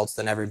better results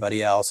than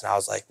everybody else. And I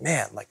was like,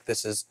 man, like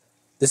this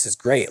is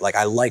great. Like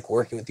I like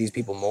working with these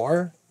people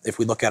more. If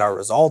we look at our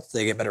results,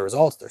 they get better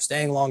results. They're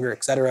staying longer,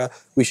 etc.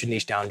 We should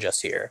niche down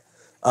just here.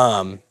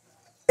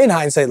 In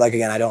hindsight, like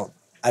again, I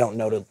don't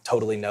know to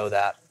totally know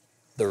that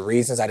the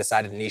reasons I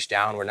decided to niche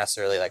down were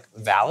necessarily like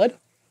valid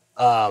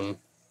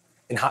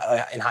in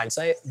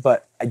hindsight,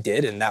 but I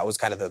did, and that was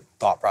kind of the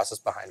thought process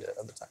behind it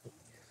at the time.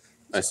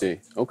 I see.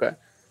 Okay.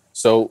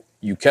 So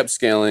you kept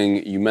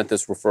scaling, you met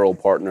this referral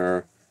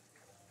partner,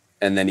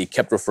 and then he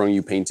kept referring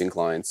you painting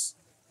clients.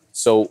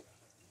 So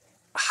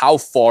how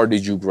far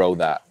did you grow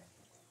that?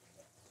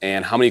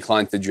 And how many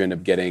clients did you end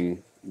up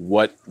getting?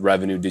 What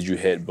revenue did you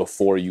hit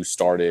before you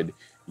started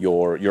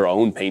your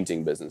own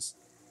painting business?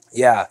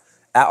 Yeah.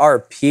 At our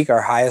peak,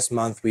 our highest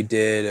month, we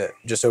did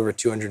just over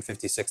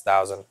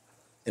 256,000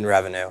 in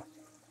revenue.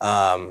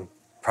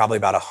 Probably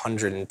about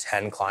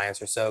 110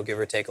 clients or so, give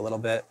or take a little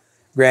bit.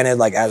 Granted,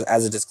 like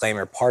as a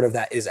disclaimer, part of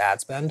that is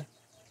ad spend,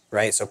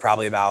 right? So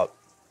probably about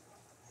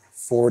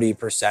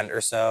 40%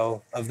 or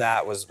so of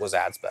that was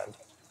ad spend.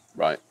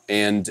 Right.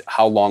 And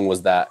how long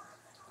was that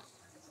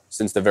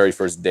since the very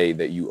first day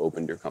that you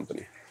opened your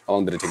company? How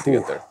long did it take to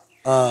get there?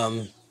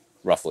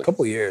 Roughly. A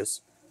couple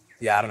years.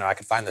 Yeah, I don't know. I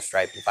could find the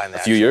stripe and find the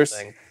few actual years?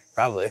 thing.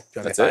 Probably. Do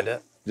you want me That's to find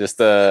it? Just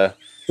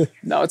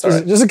no, it's all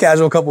right. Just a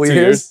casual couple 2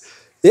 years. years?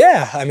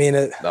 Yeah, I mean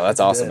No, that's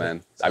awesome, did.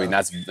 man. I mean,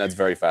 that's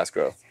very fast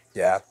growth.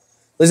 Yeah.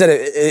 Listen,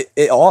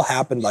 it all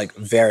happened like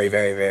very,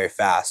 very, very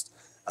fast.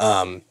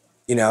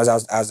 You know,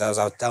 as I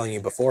was telling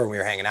you before when we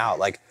were hanging out,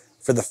 like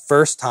for the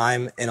first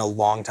time in a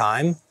long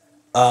time,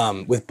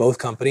 with both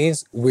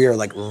companies, we are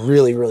like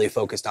really, really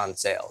focused on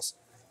sales.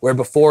 Where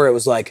before it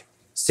was like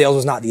sales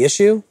was not the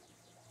issue.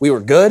 We were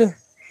good.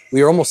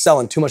 We were almost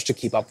selling too much to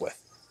keep up with.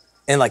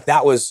 And like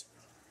that was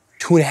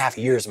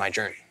 2.5 years of my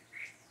journey.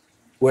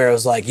 Where it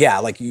was like, yeah,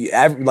 like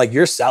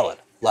you're selling.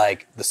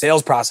 Like the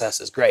sales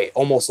process is great,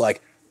 almost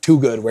like too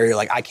good. Where you're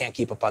like, I can't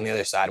keep up on the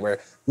other side. Where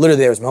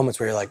literally there was moments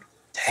where you're like,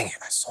 dang it,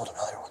 I sold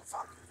another one.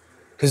 Fuck.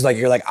 Because like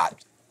you're like,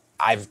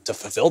 I've to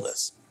fulfill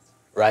this,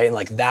 right? And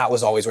like that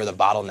was always where the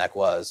bottleneck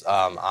was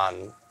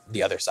on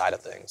the other side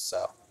of things.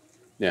 So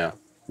Yeah.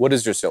 What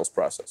is your sales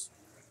process?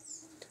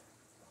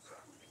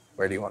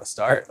 where do you want to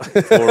start?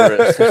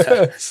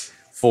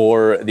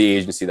 For the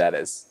agency, that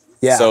is.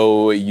 Yeah.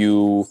 So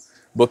you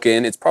book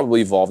in. It's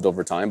probably evolved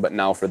over time, but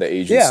now for the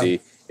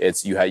agency,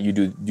 it's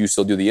you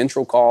still do the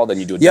intro call, then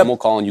you do a demo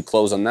call, and you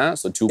close on that.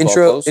 So two call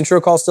close.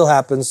 Intro call still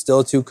happens.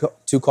 Still a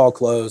two call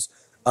close.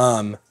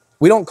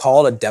 We don't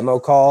call it a demo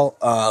call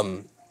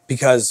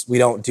because we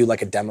don't do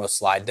like a demo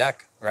slide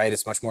deck, right?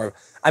 It's much more.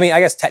 I mean,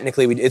 I guess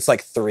technically it's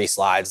like 3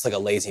 slides. It's like a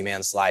lazy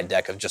man slide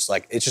deck of just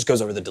like it just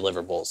goes over the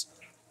deliverables.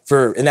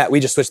 And that we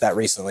just switched that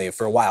recently.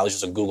 For a while, it was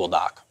just a Google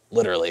Doc,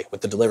 literally,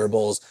 with the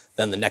deliverables.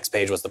 Then the next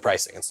page was the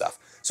pricing and stuff.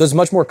 So it's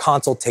much more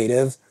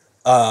consultative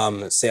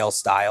sales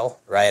style,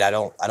 right? I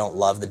don't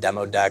love the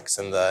demo decks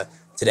and the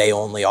today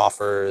only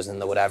offers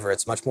and the whatever.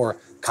 It's much more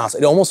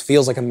constant. It almost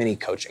feels like a mini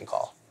coaching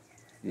call.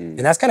 And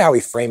that's kind of how we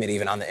frame it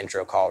even on the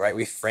intro call, right?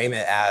 We frame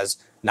it as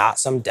not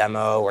some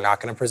demo. We're not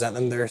going to present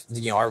them we're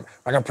going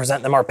to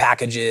present them our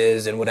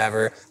packages and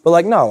whatever. But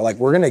like, no, like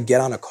we're going to get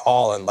on a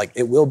call and like,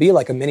 it will be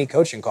like a mini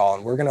coaching call.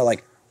 And we're going to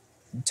like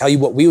tell you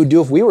what we would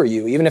do if we were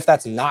you, even if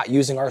that's not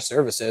using our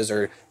services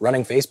or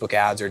running Facebook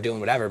ads or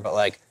doing whatever. But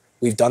like,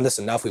 we've done this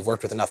enough. We've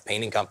worked with enough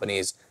painting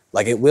companies.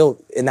 Like it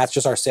will, and that's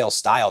just our sales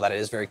style, that it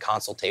is very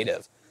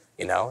consultative.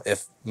 You know,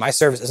 if my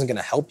service isn't going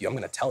to help you, I'm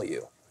going to tell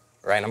you,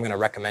 right? I'm going to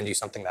recommend you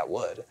something that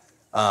would.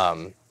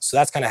 So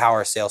that's kind of how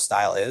our sales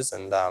style is.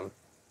 And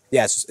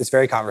yeah, it's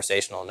very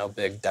conversational. No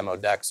big demo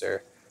decks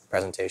or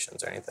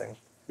presentations or anything.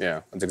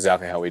 Yeah, that's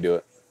exactly how we do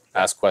it.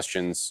 Ask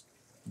questions,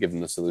 give them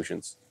the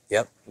solutions.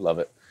 Yep. Love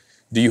it.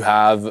 Do you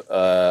have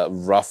a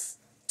rough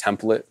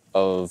template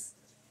of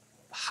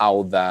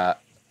how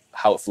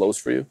it flows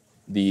for you?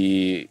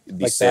 The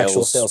like sales, the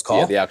actual sales call?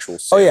 Yeah, the actual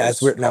sales. Oh yeah,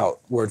 it's written out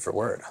word for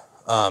word.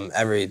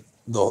 The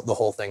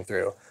whole thing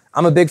through.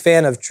 I'm a big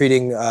fan of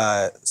treating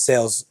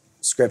sales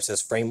scripts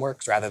as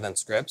frameworks rather than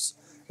scripts,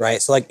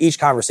 right? So like each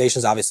conversation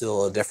is obviously a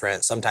little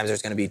different. Sometimes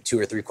there's going to be 2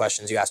 or 3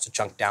 questions you ask to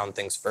chunk down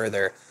things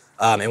further.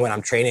 And when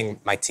I'm training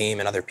my team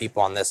and other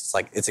people on this,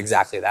 it's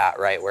exactly that,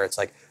 right? Where it's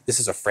like, this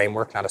is a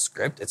framework, not a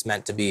script. It's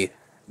meant to be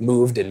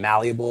moved and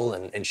malleable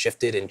and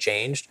shifted and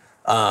changed.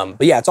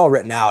 But yeah, it's all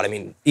written out. I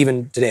mean,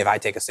 even today, if I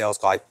take a sales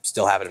call, I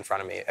still have it in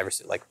front of me.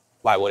 Like,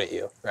 why wouldn't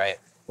you, right?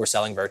 We're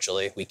selling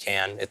virtually. We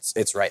can.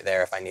 It's right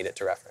there if I need it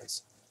to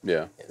reference.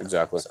 Yeah,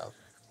 exactly. So.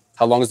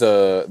 How long is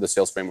the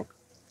sales framework?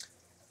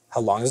 How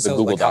long is The it?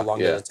 Google Like, how Doc,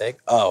 long yeah. does it take?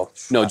 Oh,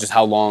 No, just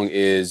how long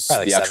is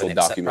probably the like actual 7,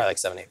 document? probably like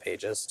 7, 8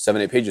 pages.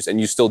 7, 8 pages. And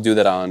you still do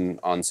that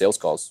on sales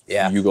calls?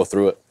 Yeah. You go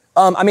through it?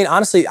 I mean,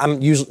 honestly,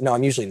 I'm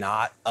usually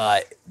not.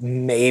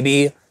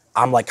 Maybe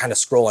I'm like kind of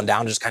scrolling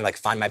down, just kind of like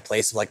find my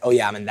place of like, oh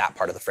yeah, I'm in that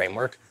part of the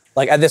framework.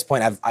 Like at this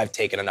point, I've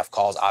taken enough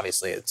calls.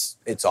 Obviously,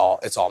 it's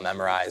all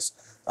memorized.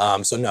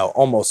 So no,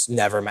 almost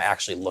never am I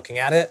actually looking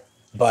at it.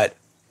 But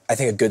I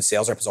think a good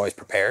sales rep is always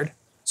prepared.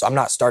 So I'm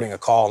not starting a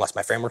call unless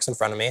my framework's in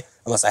front of me,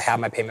 unless I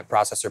have my payment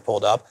processor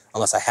pulled up,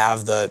 unless I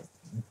have the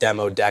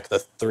demo deck, the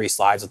 3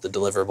 slides with the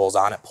deliverables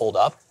on it pulled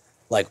up.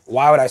 Like,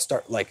 why would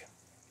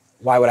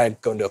I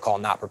go into a call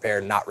not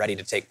prepared, not ready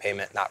to take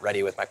payment, not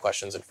ready with my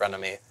questions in front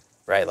of me,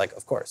 right? Like,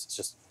 of course, it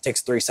just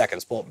takes 3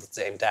 seconds, pull up the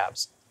same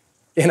tabs,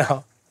 you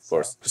know? Of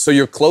course. So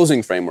your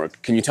closing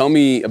framework, can you tell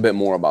me a bit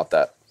more about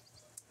that?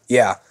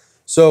 Yeah.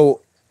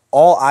 So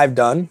all I've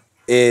done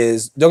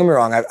is, don't get me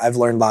wrong, I've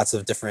learned lots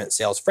of different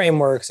sales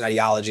frameworks and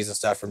ideologies and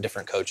stuff from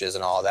different coaches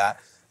and all of that.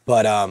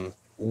 But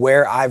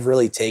where I've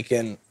really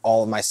taken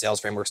all of my sales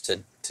frameworks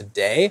to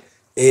today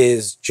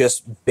is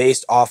just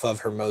based off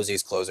of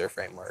Hermosi's closer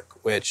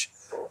framework, which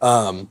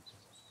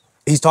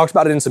he's talked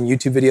about it in some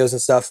YouTube videos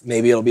and stuff.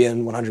 Maybe it'll be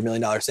in $100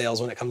 million sales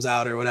when it comes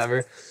out or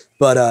whatever.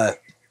 But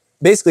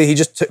basically, he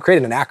just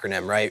created an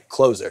acronym, right?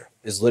 Closer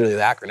is literally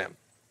the acronym.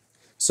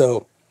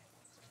 So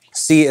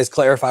C is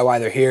clarify why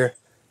they're here.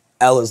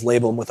 L is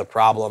label them with a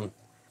problem.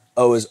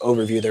 O is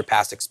overview their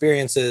past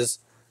experiences.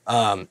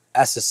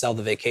 S is sell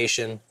the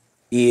vacation.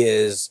 E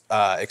is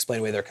explain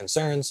away their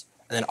concerns.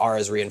 And then R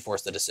is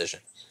reinforce the decision.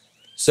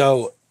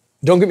 So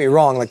don't get me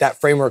wrong, like that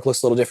framework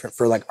looks a little different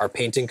for like our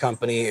painting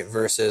company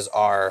versus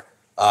our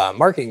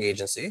marketing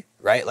agency,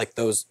 right? Like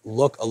those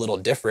look a little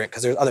different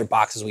because there's other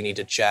boxes we need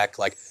to check,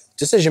 like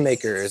decision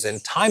makers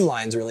and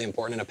timelines are really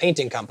important in a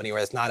painting company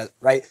where it's not,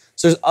 right?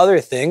 So there's other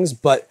things,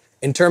 but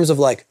in terms of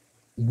like,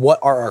 what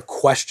are our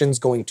questions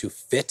going to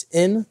fit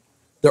in?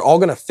 They're all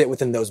going to fit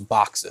within those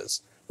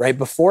boxes, right?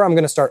 Before I'm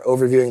going to start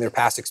overviewing their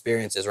past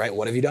experiences, right?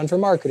 What have you done for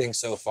marketing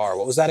so far?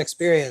 What was that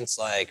experience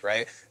like,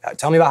 right?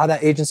 Tell me about how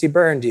that agency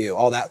burned you,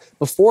 all that.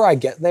 Before I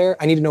get there,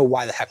 I need to know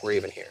why the heck we're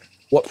even here.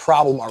 What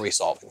problem are we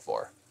solving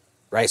for,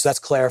 right? So that's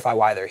clarify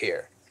why they're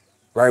here.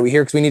 Right? Are we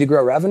here because we need to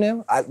grow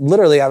revenue? I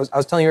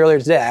was telling you earlier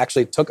today, I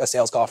actually took a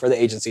sales call for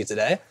the agency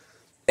today.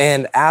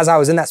 And as I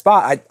was in that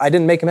spot, I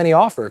didn't make him any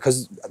offer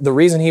because the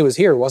reason he was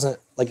here wasn't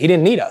like, he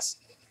didn't need us.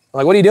 I'm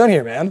like, what are you doing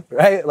here, man?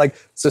 Right? Like,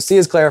 so C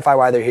is clarify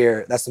why they're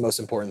here. That's the most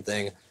important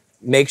thing.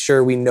 Make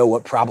sure we know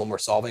what problem we're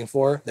solving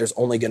for. There's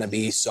only going to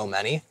be so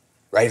many,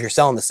 right? If you're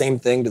selling the same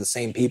thing to the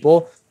same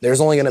people,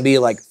 there's only going to be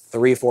like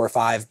 3, 4,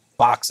 5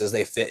 boxes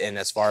they fit in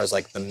as far as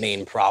like the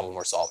main problem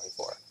we're solving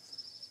for.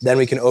 Then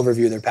we can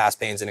overview their past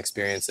pains and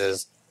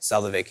experiences,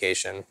 sell the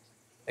vacation,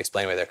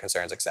 explain away their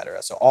concerns,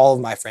 etc. So all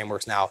of my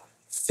frameworks now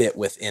fit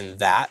within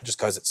that just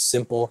because it's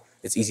simple,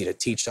 it's easy to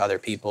teach to other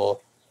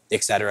people,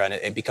 etc. And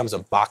it becomes a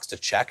box to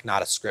check,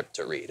 not a script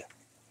to read.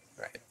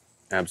 Right.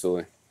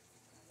 Absolutely.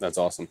 That's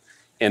awesome.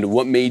 And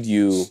what made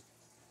you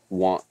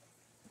want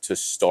to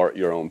start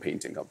your own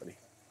painting company?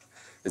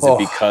 Is it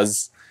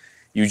because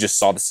you just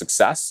saw the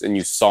success and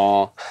you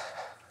saw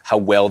how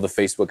well the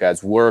Facebook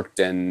ads worked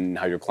and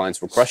how your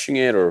clients were crushing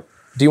it? Or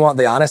do you want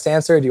the honest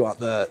answer? Or do you want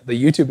the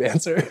YouTube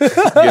answer?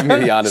 Give me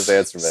the honest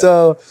answer, man.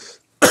 So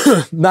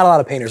not a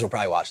lot of painters will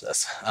probably watch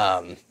this.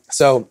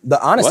 So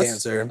the honest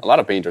answer. A lot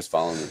of painters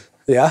follow me.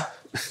 Yeah?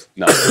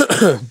 No.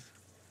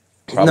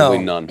 Probably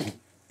none.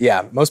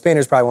 Yeah, most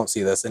painters probably won't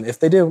see this. And if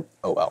they do,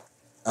 oh well.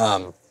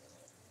 I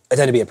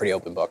tend to be a pretty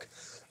open book.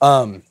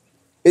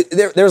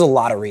 There's a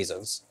lot of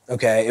reasons,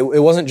 okay?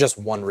 It wasn't just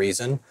one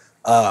reason.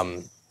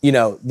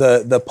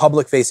 The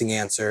public-facing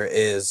answer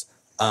is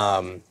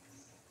I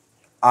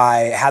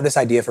had this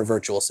idea for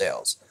virtual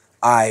sales.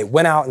 I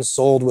went out and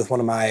sold with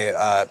one of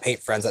my paint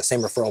friends, that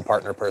same referral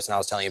partner person I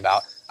was telling you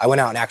about. I went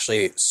out and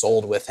actually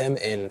sold with him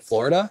in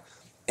Florida.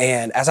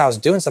 And as I was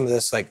doing some of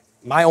this, like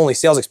my only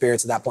sales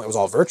experience at that point was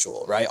all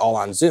virtual, right? All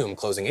on Zoom,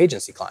 closing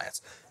agency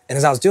clients. And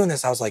as I was doing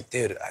this, I was like,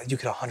 dude, you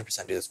could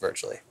 100% do this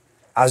virtually.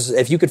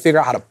 If you could figure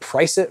out how to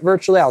price it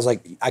virtually, I was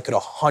like, I could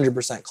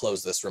 100%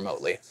 close this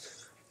remotely.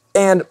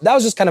 And that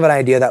was just kind of an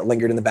idea that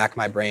lingered in the back of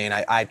my brain.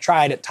 I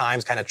tried at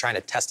times kind of trying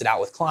to test it out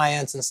with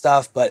clients and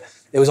stuff, but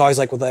it was always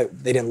like, well,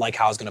 they didn't like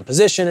how I was going to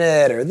position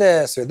it or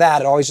this or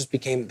that. It always just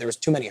became, there was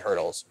too many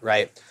hurdles,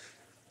 right?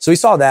 So we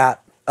saw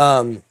that.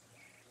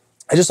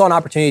 I just saw an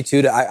opportunity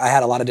too I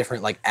had a lot of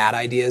different like ad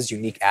ideas,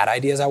 unique ad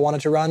ideas I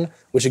wanted to run,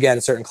 which again,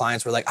 certain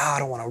clients were like, I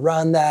don't want to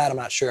run that. I'm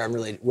not sure I'm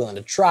really willing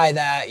to try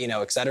that,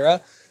 et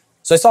cetera.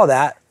 So I saw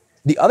that.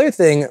 The other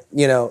thing,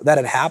 that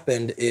had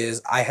happened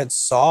is I had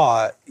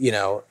saw,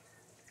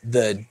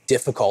 the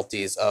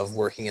difficulties of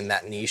working in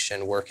that niche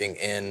and working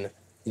in,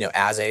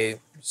 as a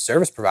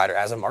service provider,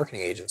 as a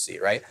marketing agency,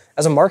 right?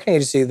 As a marketing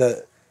agency,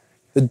 the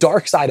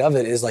dark side of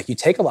it is like you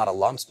take a lot of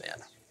lumps, man.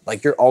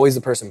 Like you're always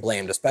the person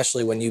blamed,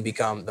 especially when you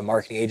become the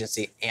marketing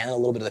agency and a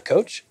little bit of the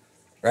coach,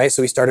 right?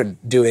 So we started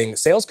doing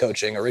sales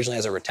coaching originally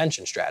as a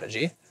retention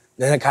strategy.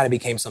 Then it kind of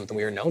became something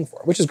we were known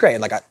for, which is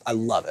great. Like I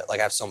love it. Like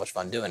I have so much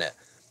fun doing it.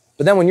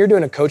 But then when you're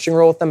doing a coaching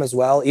role with them as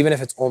well, even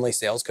if it's only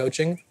sales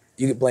coaching,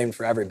 you get blamed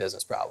for every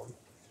business problem.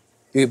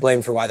 You get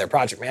blamed for why their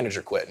project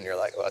manager quit. And you're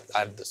like, well,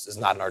 this is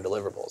not in our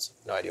deliverables.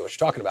 No idea what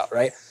you're talking about,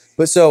 right?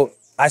 But so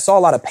I saw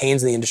a lot of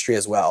pains in the industry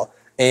as well.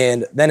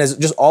 And then as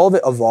just all of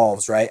it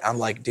evolves, right? I'm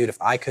like, dude, if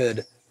I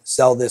could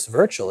sell this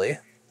virtually,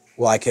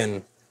 well, I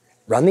can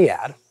run the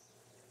ad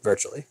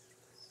virtually.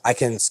 I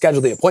can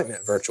schedule the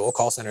appointment virtual.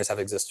 Call centers have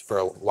existed for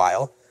a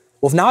while.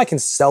 Well, if now I can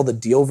sell the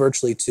deal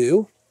virtually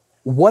too,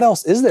 what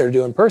else is there to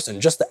do in person?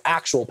 Just the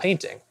actual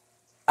painting.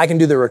 I can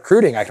do the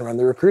recruiting. I can run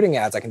the recruiting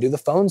ads. I can do the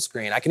phone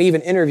screen. I can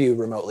even interview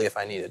remotely if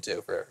I needed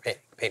to for a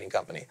painting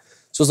company.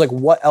 So it's like,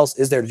 what else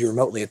is there to do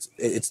remotely?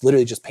 It's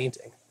literally just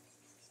painting.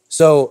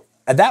 So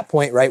at that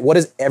point, right, what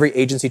is every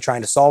agency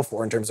trying to solve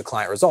for in terms of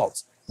client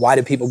results? Why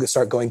do people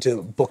start going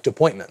to booked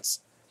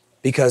appointments?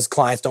 Because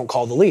clients don't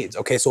call the leads.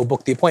 Okay, so we'll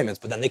book the appointments,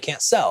 but then they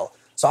can't sell.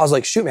 So I was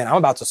like, shoot, man, I'm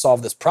about to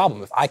solve this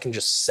problem. If I can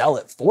just sell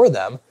it for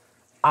them,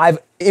 I've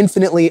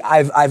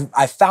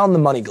found the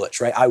money glitch,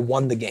 right? I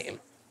won the game.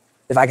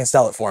 If I can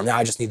sell it for them, now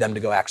I just need them to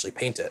go actually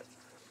paint it.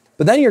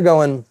 But then you're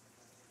going,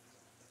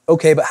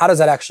 okay, but how does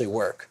that actually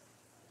work?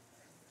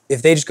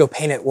 If they just go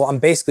paint it, well, I'm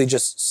basically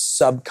just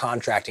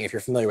subcontracting, if you're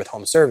familiar with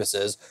home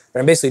services, but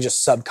I'm basically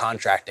just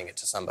subcontracting it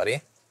to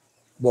somebody.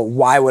 Well,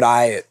 why would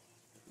I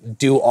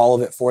do all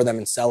of it for them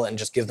and sell it and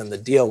just give them the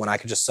deal when I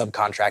could just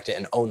subcontract it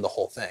and own the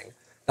whole thing?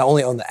 Not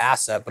only own the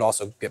asset, but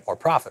also get more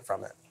profit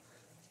from it.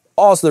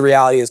 Also, the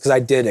reality is, because I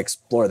did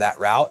explore that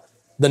route,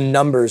 the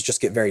numbers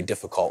just get very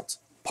difficult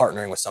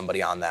partnering with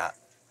somebody on that,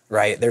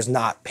 right?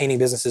 Painting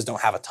businesses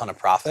don't have a ton of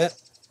profit.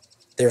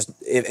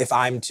 If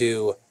I'm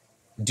to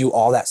do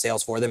all that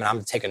sales for them and I'm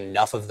to take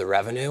enough of the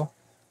revenue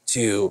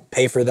to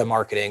pay for the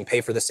marketing,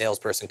 pay for the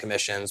salesperson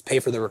commissions, pay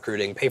for the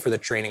recruiting, pay for the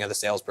training of the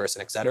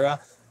salesperson, et cetera,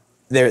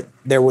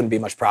 there wouldn't be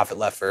much profit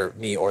left for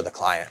me or the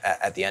client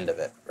at the end of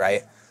it,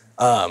 right?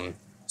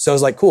 So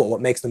it's like, cool,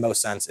 what makes the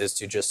most sense is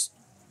to just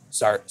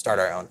start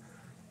our own.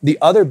 The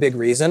other big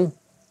reason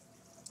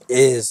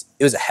is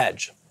it was a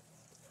hedge,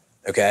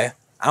 okay?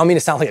 I don't mean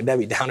to sound like a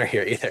Debbie Downer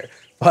here either,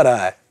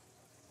 but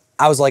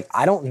I was like,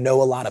 I don't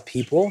know a lot of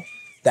people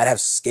that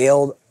have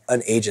scaled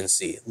an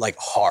agency like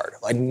hard,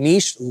 like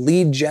niche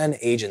lead gen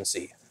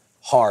agency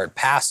hard,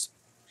 past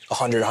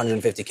 100,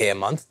 150K a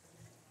month,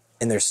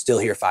 and they're still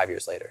here 5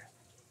 years later.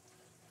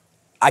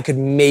 I could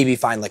maybe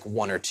find like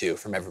one or two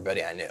from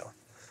everybody I knew.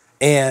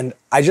 And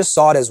I just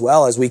saw it as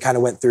well as we kind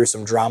of went through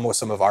some drama with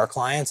some of our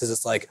clients, is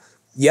it's like,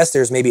 yes,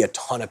 there's maybe a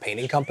ton of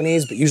painting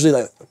companies, but usually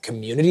the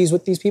communities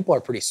with these people are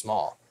pretty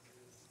small.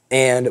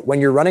 And when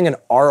you're running an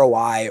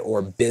ROI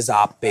or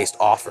BizOp based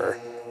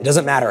offer, it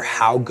doesn't matter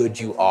how good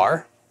you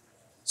are,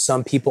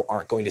 some people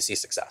aren't going to see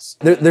success.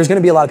 There's going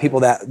to be a lot of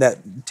people that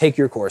take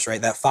your course,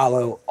 right? That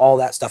follow all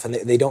that stuff and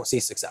they don't see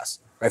success,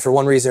 right? For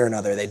one reason or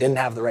another, they didn't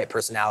have the right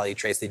personality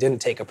traits. They didn't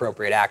take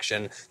appropriate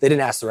action. They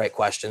didn't ask the right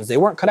questions. They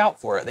weren't cut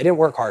out for it. They didn't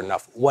work hard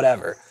enough,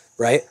 whatever,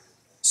 right?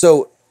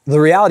 So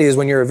the reality is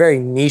when you're a very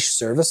niche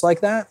service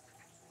like that,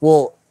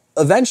 well,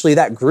 eventually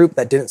that group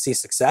that didn't see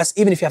success,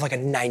 even if you have like a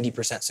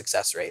 90%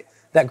 success rate,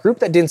 that group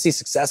that didn't see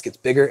success gets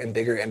bigger and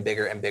bigger and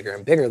bigger and bigger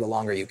and bigger the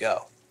longer you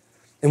go.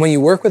 And when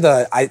you work with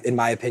in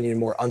my opinion,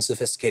 more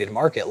unsophisticated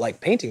market like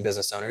painting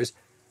business owners,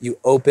 you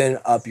open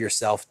up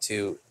yourself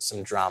to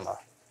some drama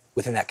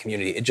within that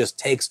community. It just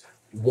takes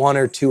one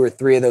or two or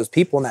three of those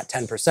people in that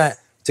 10%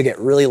 to get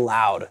really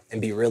loud and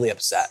be really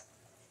upset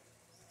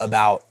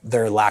about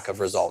their lack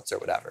of results or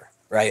whatever,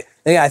 right?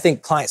 And yeah, I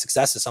think client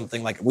success is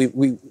something like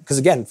because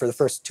again, for the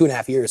first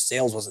 2.5 years,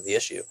 sales wasn't the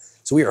issue.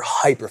 So we were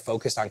hyper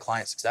focused on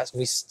client success and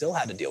we still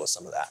had to deal with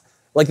some of that.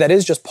 Like that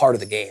is just part of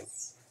the game.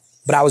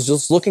 But I was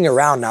just looking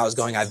around and I was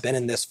going, I've been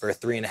in this for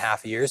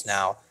 3.5 years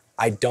now.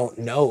 I don't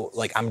know,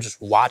 like I'm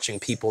just watching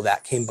people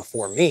that came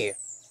before me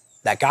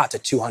that got to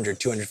 200,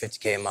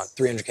 250K a month,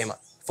 300K a month,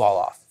 fall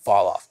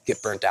off,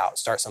 get burnt out,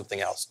 start something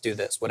else, do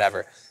this,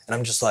 whatever. And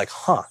I'm just like,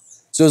 huh.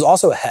 So it was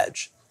also a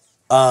hedge.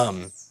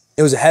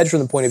 It was a hedge from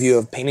the point of view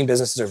of painting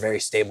businesses are very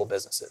stable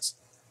businesses.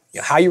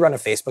 You know, how you run a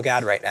Facebook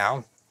ad right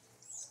now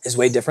is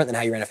way different than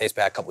how you ran a Facebook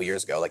ad a couple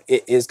years ago. Like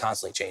it is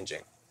constantly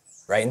changing,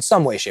 right? In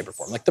some way, shape, or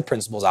form. Like the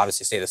principles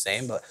obviously stay the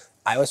same, but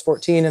iOS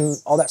 14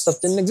 and all that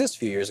stuff didn't exist a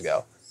few years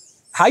ago.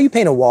 How you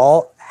paint a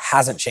wall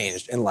hasn't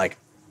changed in like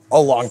a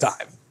long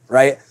time,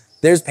 right?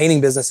 There's painting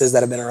businesses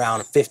that have been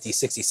around 50,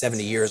 60,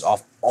 70 years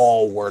off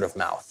all word of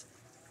mouth,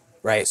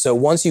 right? So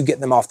once you get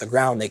them off the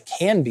ground, they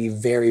can be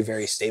very,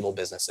 very stable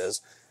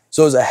businesses.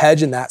 So it was a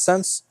hedge in that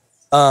sense.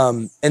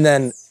 And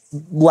then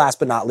last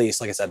but not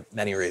least, like I said,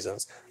 many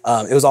reasons.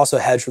 It was also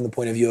a hedge from the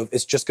point of view of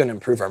it's just going to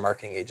improve our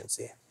marketing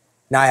agency.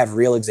 Now I have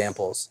real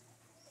examples.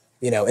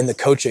 You know, in the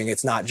coaching,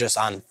 it's not just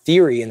on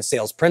theory and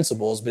sales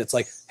principles, but it's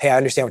like, hey, I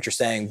understand what you're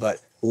saying,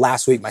 but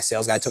last week my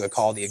sales guy took a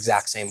call the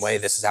exact same way.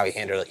 This is how he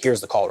handled it. Here's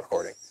the call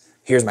recording.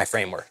 Here's my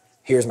framework.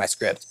 Here's my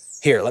script.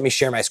 Here, let me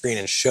share my screen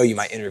and show you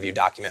my interview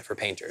document for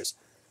painters,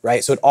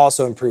 right? So it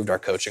also improved our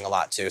coaching a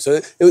lot too. So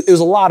it was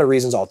a lot of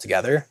reasons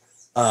altogether.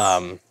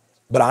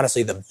 But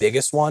honestly, the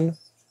biggest one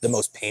the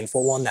most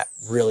painful one that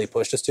really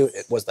pushed us to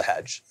it was the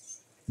hedge.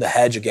 The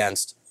hedge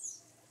against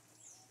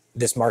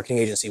this marketing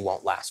agency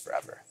won't last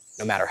forever,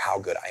 no matter how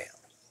good I am.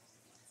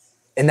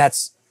 And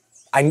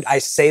I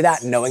say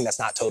that knowing that's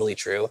not totally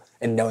true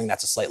and knowing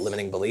that's a slight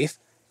limiting belief,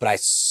 but I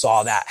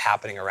saw that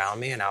happening around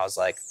me and I was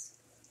like,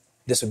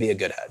 this would be a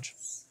good hedge.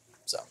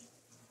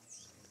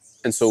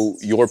 And so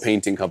your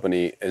painting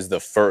company is the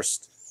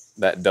first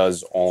that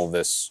does all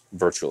this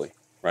virtually,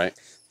 right?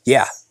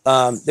 Yeah.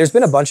 There's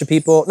been a bunch of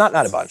people, not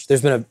a bunch,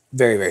 there's been a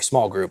very, very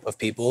small group of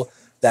people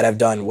that have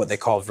done what they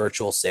call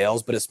virtual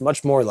sales, but it's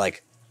much more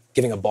like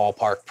giving a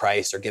ballpark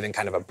price or giving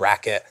kind of a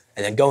bracket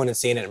and then going and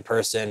seeing it in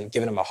person,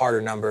 giving them a harder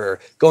number, or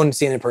going and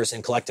seeing it in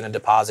person, collecting a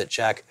deposit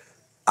check.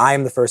 I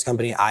am the first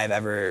company I've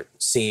ever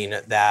seen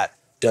that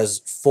does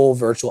full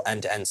virtual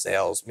end-to-end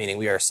sales, meaning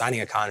we are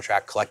signing a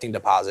contract, collecting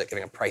deposit,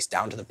 giving a price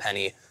down to the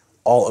penny,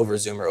 all over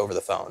Zoom or over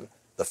the phone.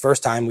 The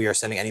first time we are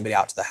sending anybody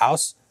out to the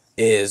house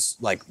is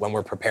like when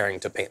we're preparing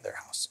to paint their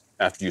house.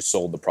 After you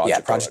sold the project.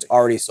 Yeah, project's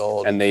already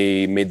sold. And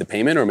they made the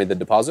payment or made the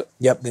deposit?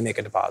 Yep, they make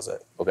a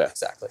deposit. Okay.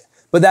 Exactly.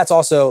 But that's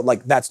also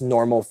like, that's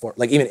normal for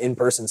like even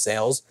in-person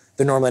sales.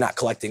 They're normally not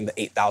collecting the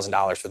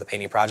 $8,000 for the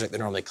painting project. They're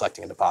normally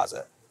collecting a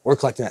deposit. We're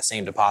collecting that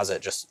same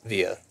deposit just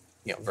via,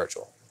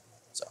 virtual.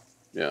 So.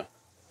 Yeah.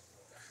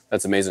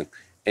 That's amazing.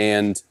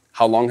 And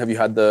how long have you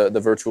had the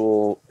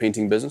virtual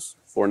painting business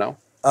for now?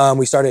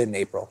 We started in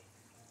April.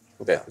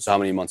 Okay. So how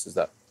many months is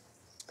that?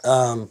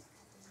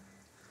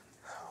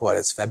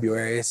 It's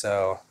February,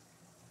 so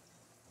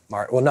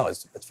March. Well, no,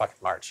 it's fucking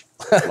March.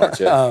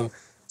 March, yeah.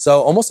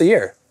 So almost a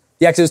year.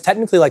 Yeah, because it was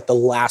technically like the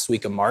last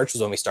week of March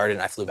was when we started,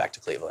 and I flew back to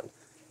Cleveland.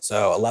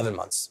 So 11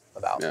 months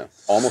about. Yeah,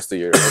 almost a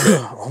year.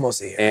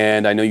 Almost a year.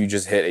 And I know you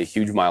just hit a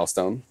huge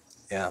milestone.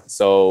 Yeah.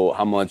 So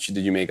how much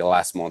did you make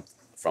last month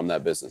from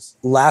that business?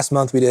 Last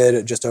month we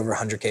did just over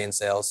 100K in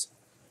sales,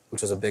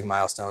 which was a big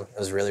milestone. It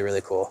was really,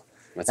 really cool.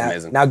 That's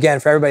amazing. Now, again,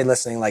 for everybody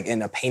listening, like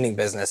in a painting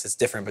business, it's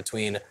different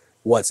between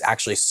what's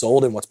actually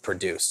sold and what's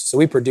produced. So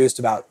we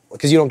produced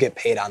because you don't get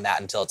paid on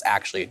that until it's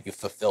actually, you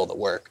fulfill the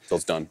work. Until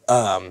it's done.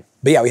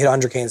 But yeah, we hit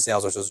 100K in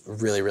sales, which was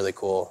really, really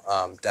cool.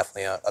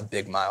 Definitely a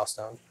big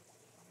milestone.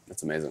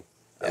 That's amazing.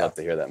 I love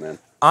to hear that, man.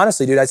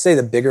 Honestly, dude, I'd say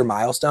the bigger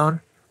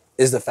milestone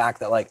is the fact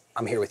that like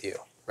I'm here with you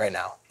right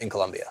now in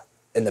Colombia.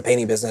 In the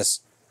painting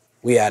business,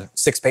 we had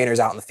 6 painters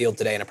out in the field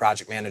today and a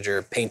project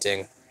manager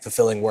painting,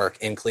 fulfilling work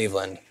in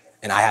Cleveland,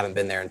 and I haven't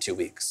been there in 2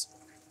 weeks.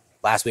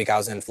 Last week I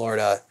was in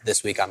Florida.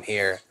 This week I'm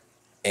here,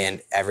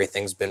 and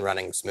everything's been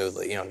running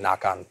smoothly.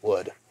 Knock on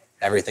wood.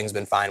 Everything's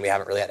been fine. We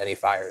haven't really had any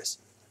fires.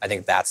 I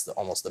think that's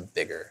almost the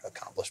bigger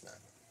accomplishment.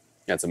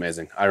 That's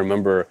amazing. I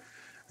remember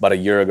about a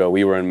year ago,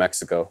 we were in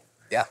Mexico.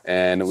 Yeah.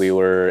 And we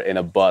were in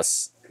a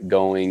bus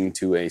going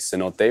to a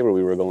cenote where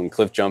we were going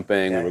cliff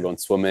jumping, we were going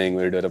swimming,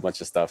 we were doing a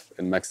bunch of stuff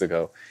in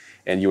Mexico.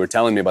 And you were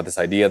telling me about this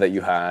idea that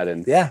you had,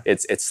 and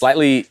it's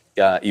slightly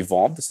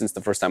evolved since the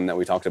first time that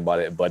we talked about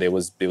it. But it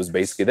was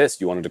basically this: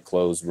 you wanted to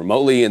close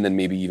remotely, and then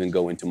maybe even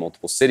go into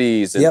multiple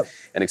cities and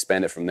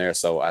expand it from there.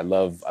 So I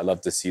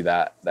love to see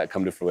that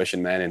come to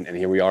fruition, man. And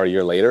here we are a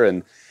year later,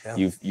 and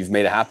you've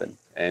made it happen.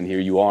 And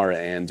here you are,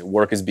 and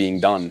work is being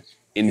done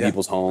in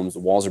people's homes.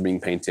 Walls are being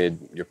painted.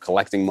 You're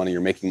collecting money. You're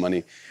making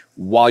money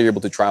while you're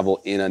able to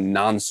travel in a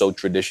non so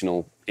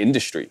traditional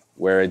industry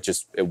where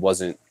it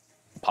wasn't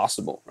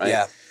possible, right?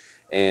 Yeah.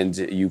 And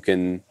you've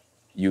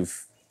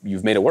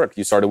made it work.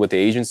 You started with the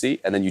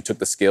agency, and then you took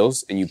the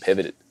skills and you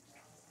pivoted.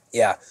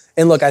 Yeah.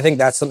 And look, I think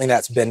that's something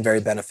that's been very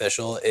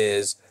beneficial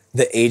is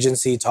the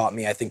agency taught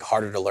me, I think,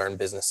 harder to learn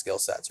business skill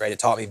sets, right? It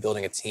taught me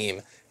building a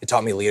team. It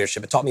taught me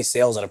leadership. It taught me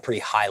sales at a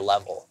pretty high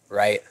level,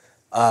 right?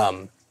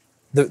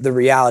 The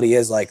reality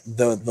is like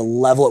the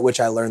level at which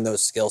I learned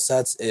those skill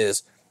sets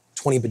is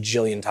 20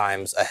 bajillion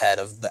times ahead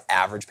of the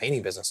average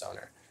painting business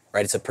owner,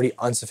 right? It's a pretty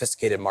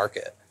unsophisticated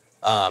market.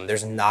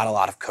 There's not a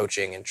lot of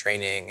coaching and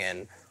training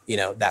and,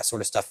 that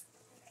sort of stuff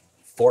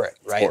for it,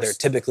 right? They're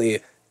typically,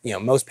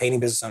 most painting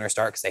business owners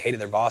start because they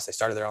hated their boss, they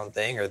started their own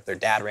thing, or their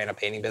dad ran a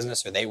painting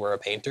business, or they were a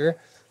painter.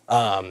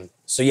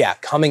 So yeah,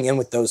 coming in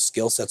with those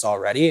skill sets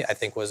already, I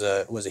think was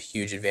a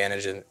huge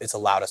advantage, and it's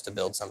allowed us to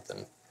build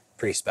something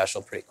pretty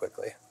special pretty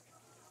quickly.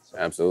 So.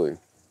 Absolutely.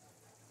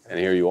 And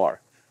here you are.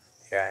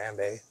 Here I am,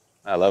 baby.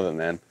 I love it,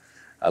 man.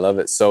 I love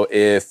it. So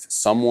if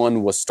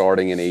someone was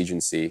starting an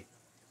agency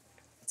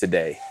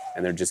today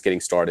and they're just getting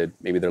started,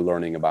 maybe they're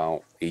learning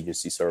about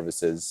agency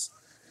services,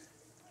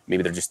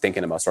 maybe they're just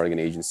thinking about starting an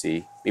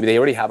agency, maybe they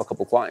already have a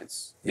couple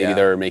clients, maybe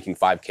they're making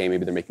 5K,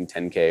 maybe they're making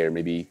 10K, or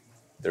maybe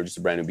they're just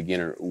a brand new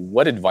beginner,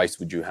 what advice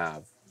would you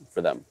have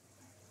for them?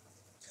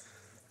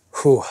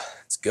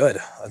 It's good.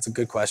 That's a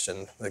good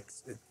question.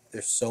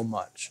 There's so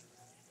much.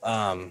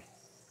 I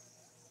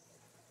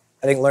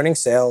think learning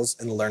sales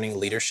and learning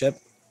leadership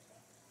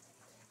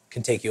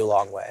can take you a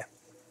long way.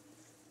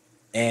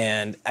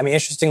 And I mean,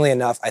 interestingly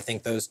enough, I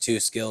think those two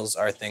skills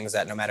are things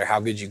that no matter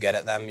how good you get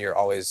at them, you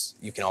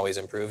can always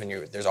improve,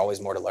 and there's always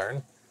more to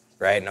learn,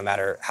 right? No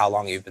matter how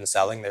long you've been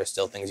selling, there's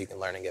still things you can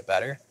learn and get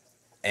better.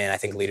 And I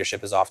think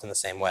leadership is often the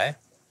same way.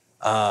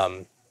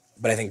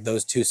 But I think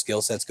those two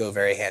skill sets go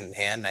very hand in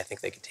hand, and I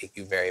think they can take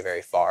you very,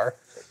 very far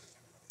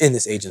in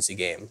this agency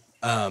game.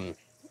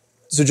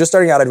 So just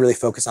starting out, I'd really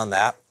focus on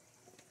that.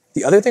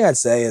 The other thing I'd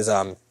say is,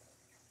 I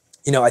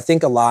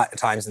think a lot of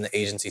times in the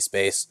agency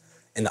space,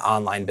 in the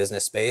online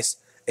business space,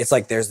 it's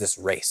like there's this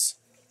race.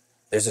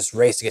 There's this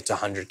race to get to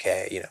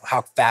 100K,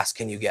 how fast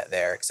can you get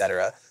there, et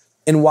cetera.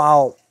 And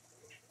while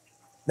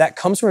that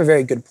comes from a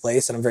very good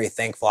place, and I'm very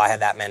thankful I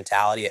had that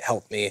mentality, it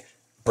helped me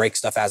break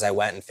stuff as I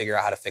went and figure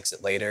out how to fix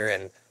it later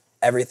and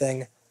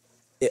everything.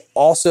 It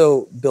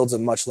also builds a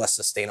much less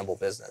sustainable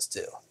business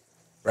too,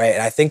 right?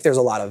 And I think there's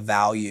a lot of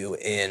value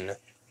in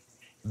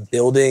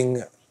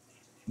building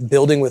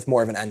with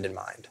more of an end in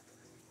mind.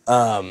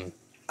 I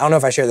don't know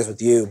if I share this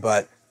with you,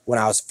 but when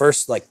I was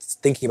first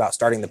thinking about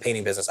starting the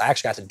painting business, I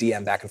actually got to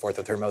DM back and forth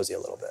with Hermosi a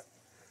little bit.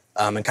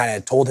 And kind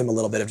of told him a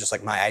little bit of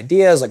just my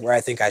ideas, where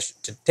I think I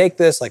should take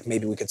this,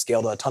 maybe we could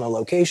scale to a ton of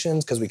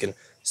locations because we can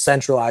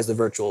centralize the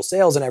virtual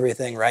sales and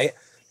everything, right?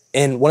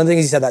 And one of the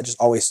things he said that just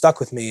always stuck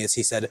with me is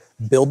he said,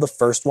 build the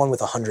first one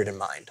with 100 in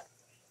mind,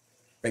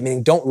 right?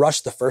 Meaning don't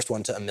rush the first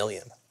one to 1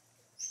 million.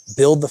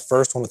 Build the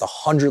first one with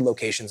 100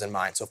 locations in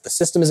mind. So if the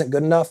system isn't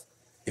good enough,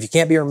 if you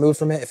can't be removed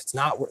from it, if it's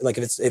not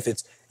if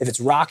it's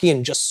rocky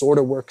and just sort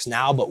of works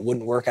now but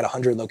wouldn't work at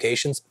 100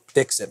 locations,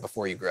 fix it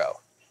before you grow.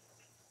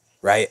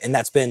 Right? And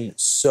that's been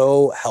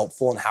so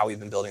helpful in how we've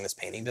been building this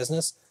painting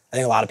business. I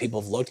think a lot of people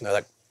have looked and they're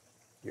like,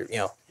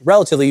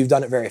 relatively you've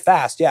done it very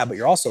fast. Yeah, but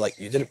you're also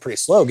you did it pretty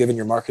slow given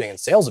your marketing and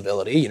sales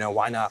ability,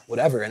 why not,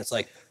 whatever. And it's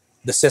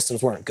the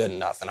systems weren't good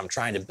enough and I'm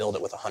trying to build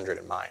it with 100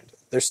 in mind.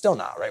 They're still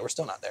not, right? We're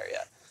still not there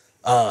yet.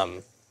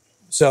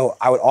 So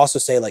I would also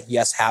say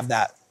yes, have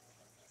that.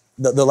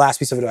 The last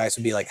piece of advice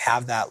would be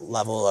have that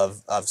level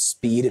of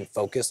speed and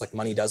focus.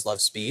 Money does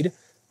love speed,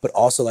 but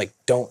also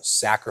don't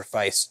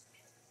sacrifice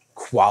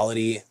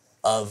quality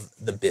of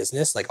the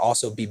business.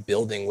 Also be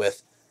building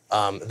with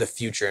the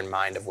future in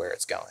mind of where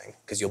it's going,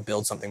 because you'll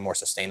build something more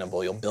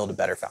sustainable. You'll build a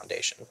better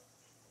foundation.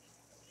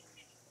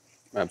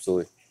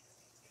 Absolutely.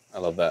 I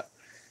love that.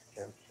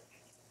 Yeah.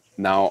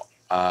 Now,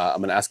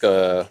 I'm going to ask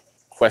a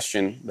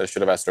question that I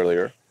should have asked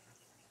earlier.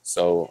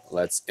 So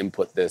let's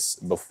input this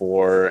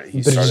before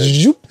he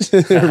started.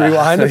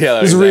 Rewind.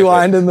 Yeah, exactly.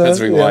 Rewind in the. Let's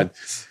rewind.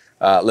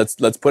 Yeah.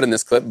 Let's put in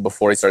this clip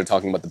before he started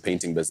talking about the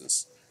painting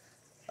business.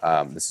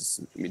 This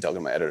is me talking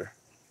to my editor.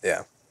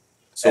 Yeah.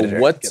 So editor,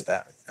 what? Get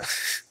that.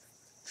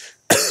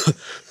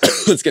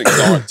 It's getting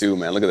dark too,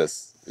 man. Look at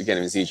this. We can't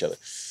even see each other.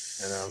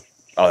 I know.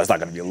 Oh, that's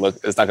not gonna be a look.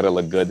 It's not gonna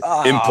look good.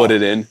 Input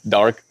it in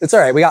dark. It's all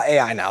right. We got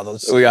AI now.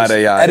 We got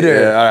AI. Editor.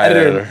 Yeah, all right,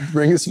 editor.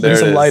 Bring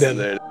some light in.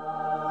 There.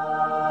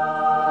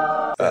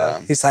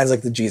 He signs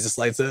the Jesus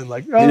lights in.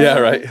 Yeah,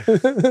 right.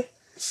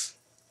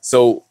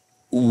 So,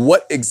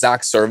 what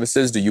exact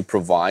services do you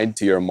provide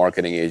to your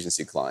marketing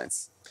agency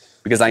clients?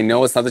 Because I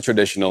know it's not the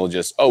traditional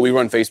just, we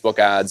run Facebook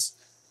ads.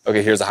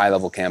 Okay, here's a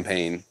high-level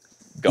campaign.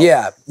 Go.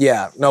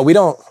 Yeah. No, we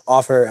don't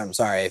offer, I'm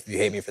sorry if you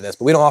hate me for this,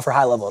 but we don't offer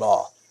high level at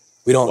all.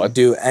 We don't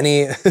do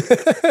any,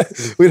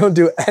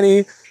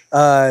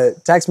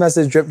 text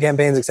message, drip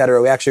campaigns, et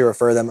cetera. We actually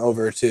refer them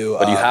over to.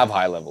 But you have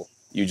high level.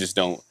 You just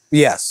don't.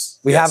 Yes.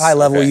 We have high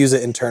level, use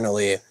it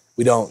internally.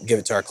 We don't give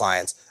it to our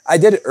clients. I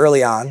did it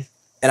early on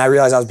and I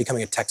realized I was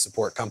becoming a tech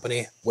support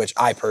company, which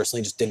I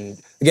personally just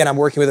didn't. Again, I'm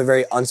working with a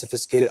very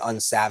unsophisticated,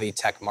 unsavvy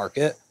tech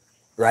market.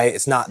 Right?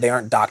 They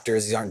aren't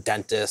doctors, these aren't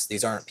dentists,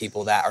 these aren't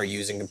people that are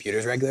using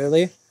computers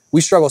regularly.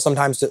 We struggle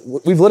sometimes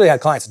we've literally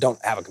had clients that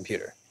don't have a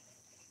computer,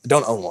 that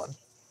don't own one,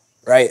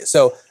 right?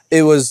 So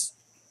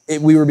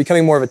we were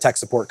becoming more of a tech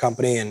support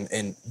company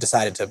and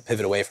decided to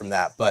pivot away from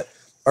that. But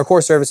our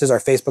core services are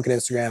Facebook and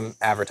Instagram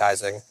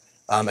advertising.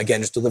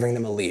 Again, just delivering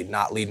them a lead,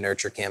 not lead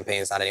nurture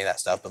campaigns, not any of that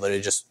stuff, but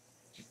literally just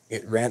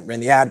ran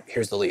the ad,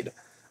 here's the lead.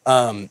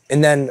 And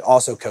then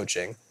also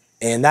coaching.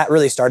 And that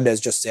really started as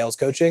just sales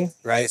coaching,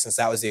 right? Since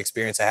that was the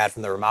experience I had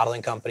from the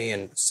remodeling company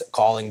and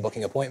calling,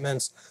 booking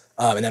appointments.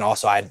 And then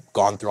also I'd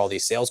gone through all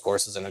these sales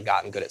courses and had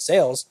gotten good at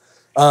sales.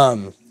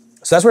 So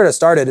that's where it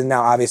started. And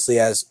now obviously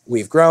as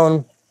we've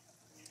grown,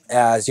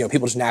 as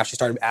people just naturally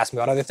started asking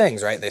about other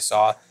things, right? They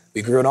saw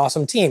we grew an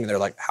awesome team. And they're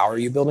like, how are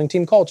you building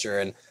team culture?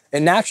 And it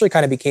naturally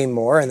kind of became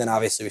more. And then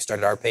obviously we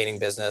started our painting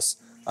business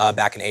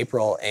back in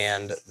April,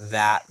 and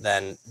that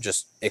then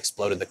just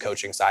exploded the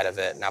coaching side of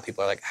it. Now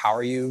people are like, how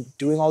are you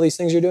doing all these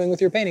things you're doing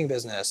with your painting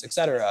business, et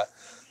cetera?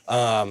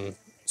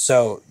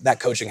 So that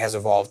coaching has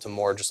evolved to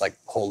more just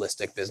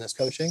holistic business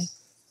coaching,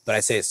 but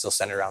I'd say it's still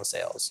centered around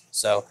sales.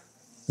 So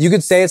you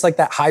could say it's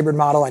that hybrid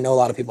model. I know a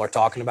lot of people are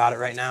talking about it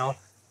right now.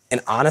 And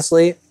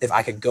honestly, if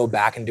I could go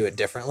back and do it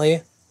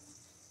differently,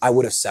 I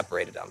would have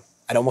separated them.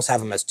 I'd almost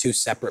have them as two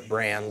separate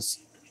brands,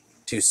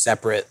 two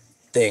separate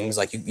things.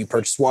 You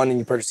purchase one and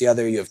you purchase the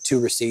other. You have two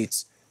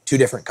receipts, two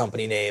different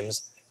company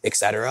names, et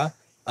cetera.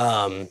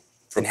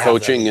 For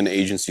coaching and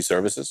agency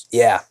services?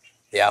 Yeah,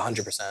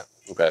 100%.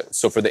 Okay,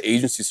 so for the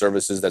agency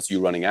services, that's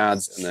you running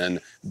ads and then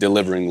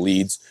delivering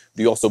leads.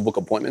 Do you also book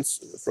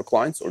appointments for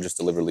clients or just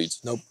deliver leads?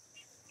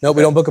 Nope,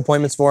 we don't book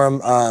appointments for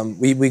them.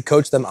 We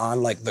coach them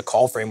on the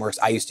call frameworks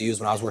I used to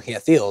use when I was working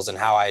at Thiel's and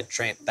how I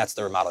trained. That's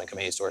the remodeling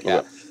company I used to work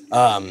at.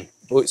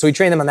 So we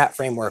train them on that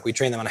framework. We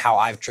train them on how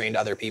I've trained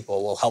other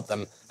people. We'll help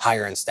them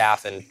hire and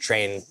staff and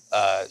train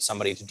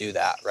somebody to do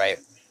that, right?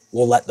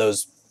 We'll let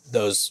those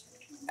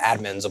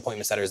admins,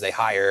 appointment setters they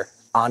hire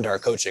onto our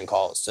coaching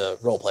calls to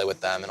role play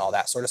with them and all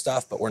that sort of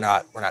stuff, but we're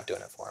not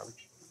doing it for them.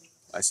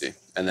 I see.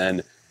 And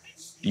then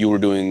you were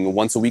doing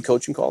once a week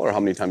coaching call, or how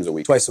many times a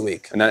week? Twice a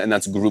week. And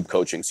that's group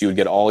coaching. So you would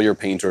get all your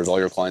painters, all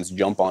your clients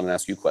jump on and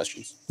ask you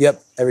questions.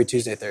 Yep, every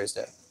Tuesday,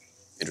 Thursday.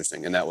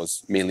 Interesting. And that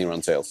was mainly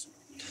around sales.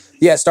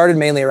 Yeah, it started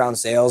mainly around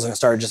sales, and it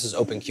started just as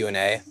open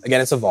Q&A.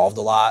 Again, it's evolved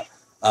a lot.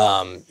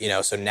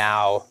 So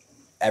now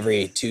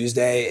every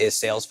Tuesday is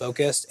sales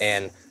focused,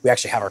 and we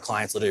actually have our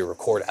clients literally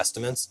record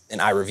estimates,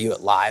 and I review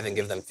it live and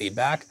give them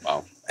feedback.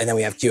 Wow. And then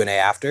we have Q&A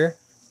after.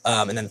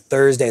 And then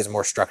Thursday is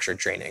more structured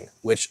training,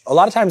 which a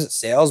lot of times it's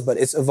sales, but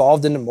it's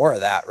evolved into more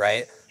of that,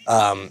 right?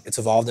 It's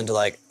evolved into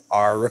like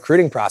our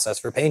recruiting process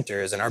for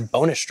painters and our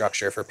bonus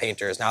structure for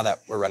painters now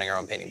that we're running our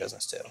own painting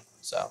business too.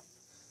 So,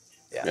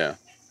 yeah. Yeah.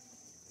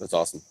 That's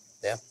awesome.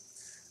 Yeah.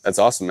 That's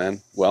awesome,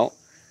 man. Well,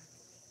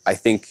 I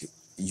think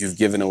you've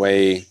given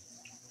away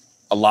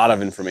a lot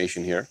of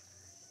information here.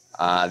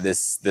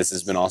 This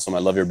has been awesome. I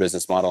love your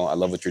business model. I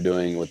love what you're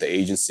doing with the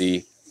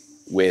agency,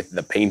 with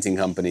the painting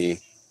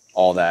company.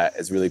 All that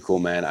is really cool,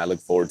 man. I look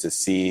forward to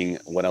seeing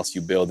what else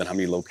you build and how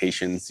many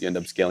locations you end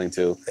up scaling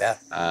to.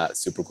 Yeah.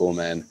 Super cool,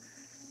 man.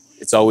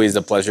 It's always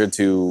a pleasure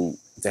to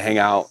hang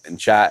out and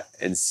chat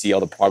and see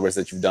all the progress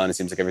that you've done. It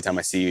seems like every time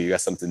I see you, you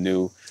got something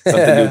new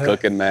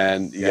cooking,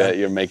 man.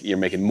 You're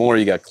making more.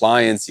 You got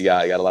clients. You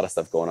got a lot of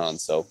stuff going on.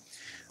 So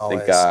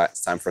Always. I think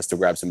it's time for us to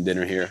grab some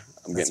dinner here.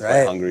 I'm getting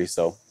quite hungry.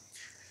 So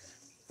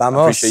Vamos.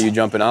 I appreciate you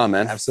jumping on,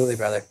 man. Absolutely,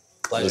 brother.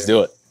 Pleasure. Let's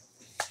do it.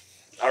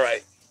 All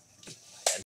right.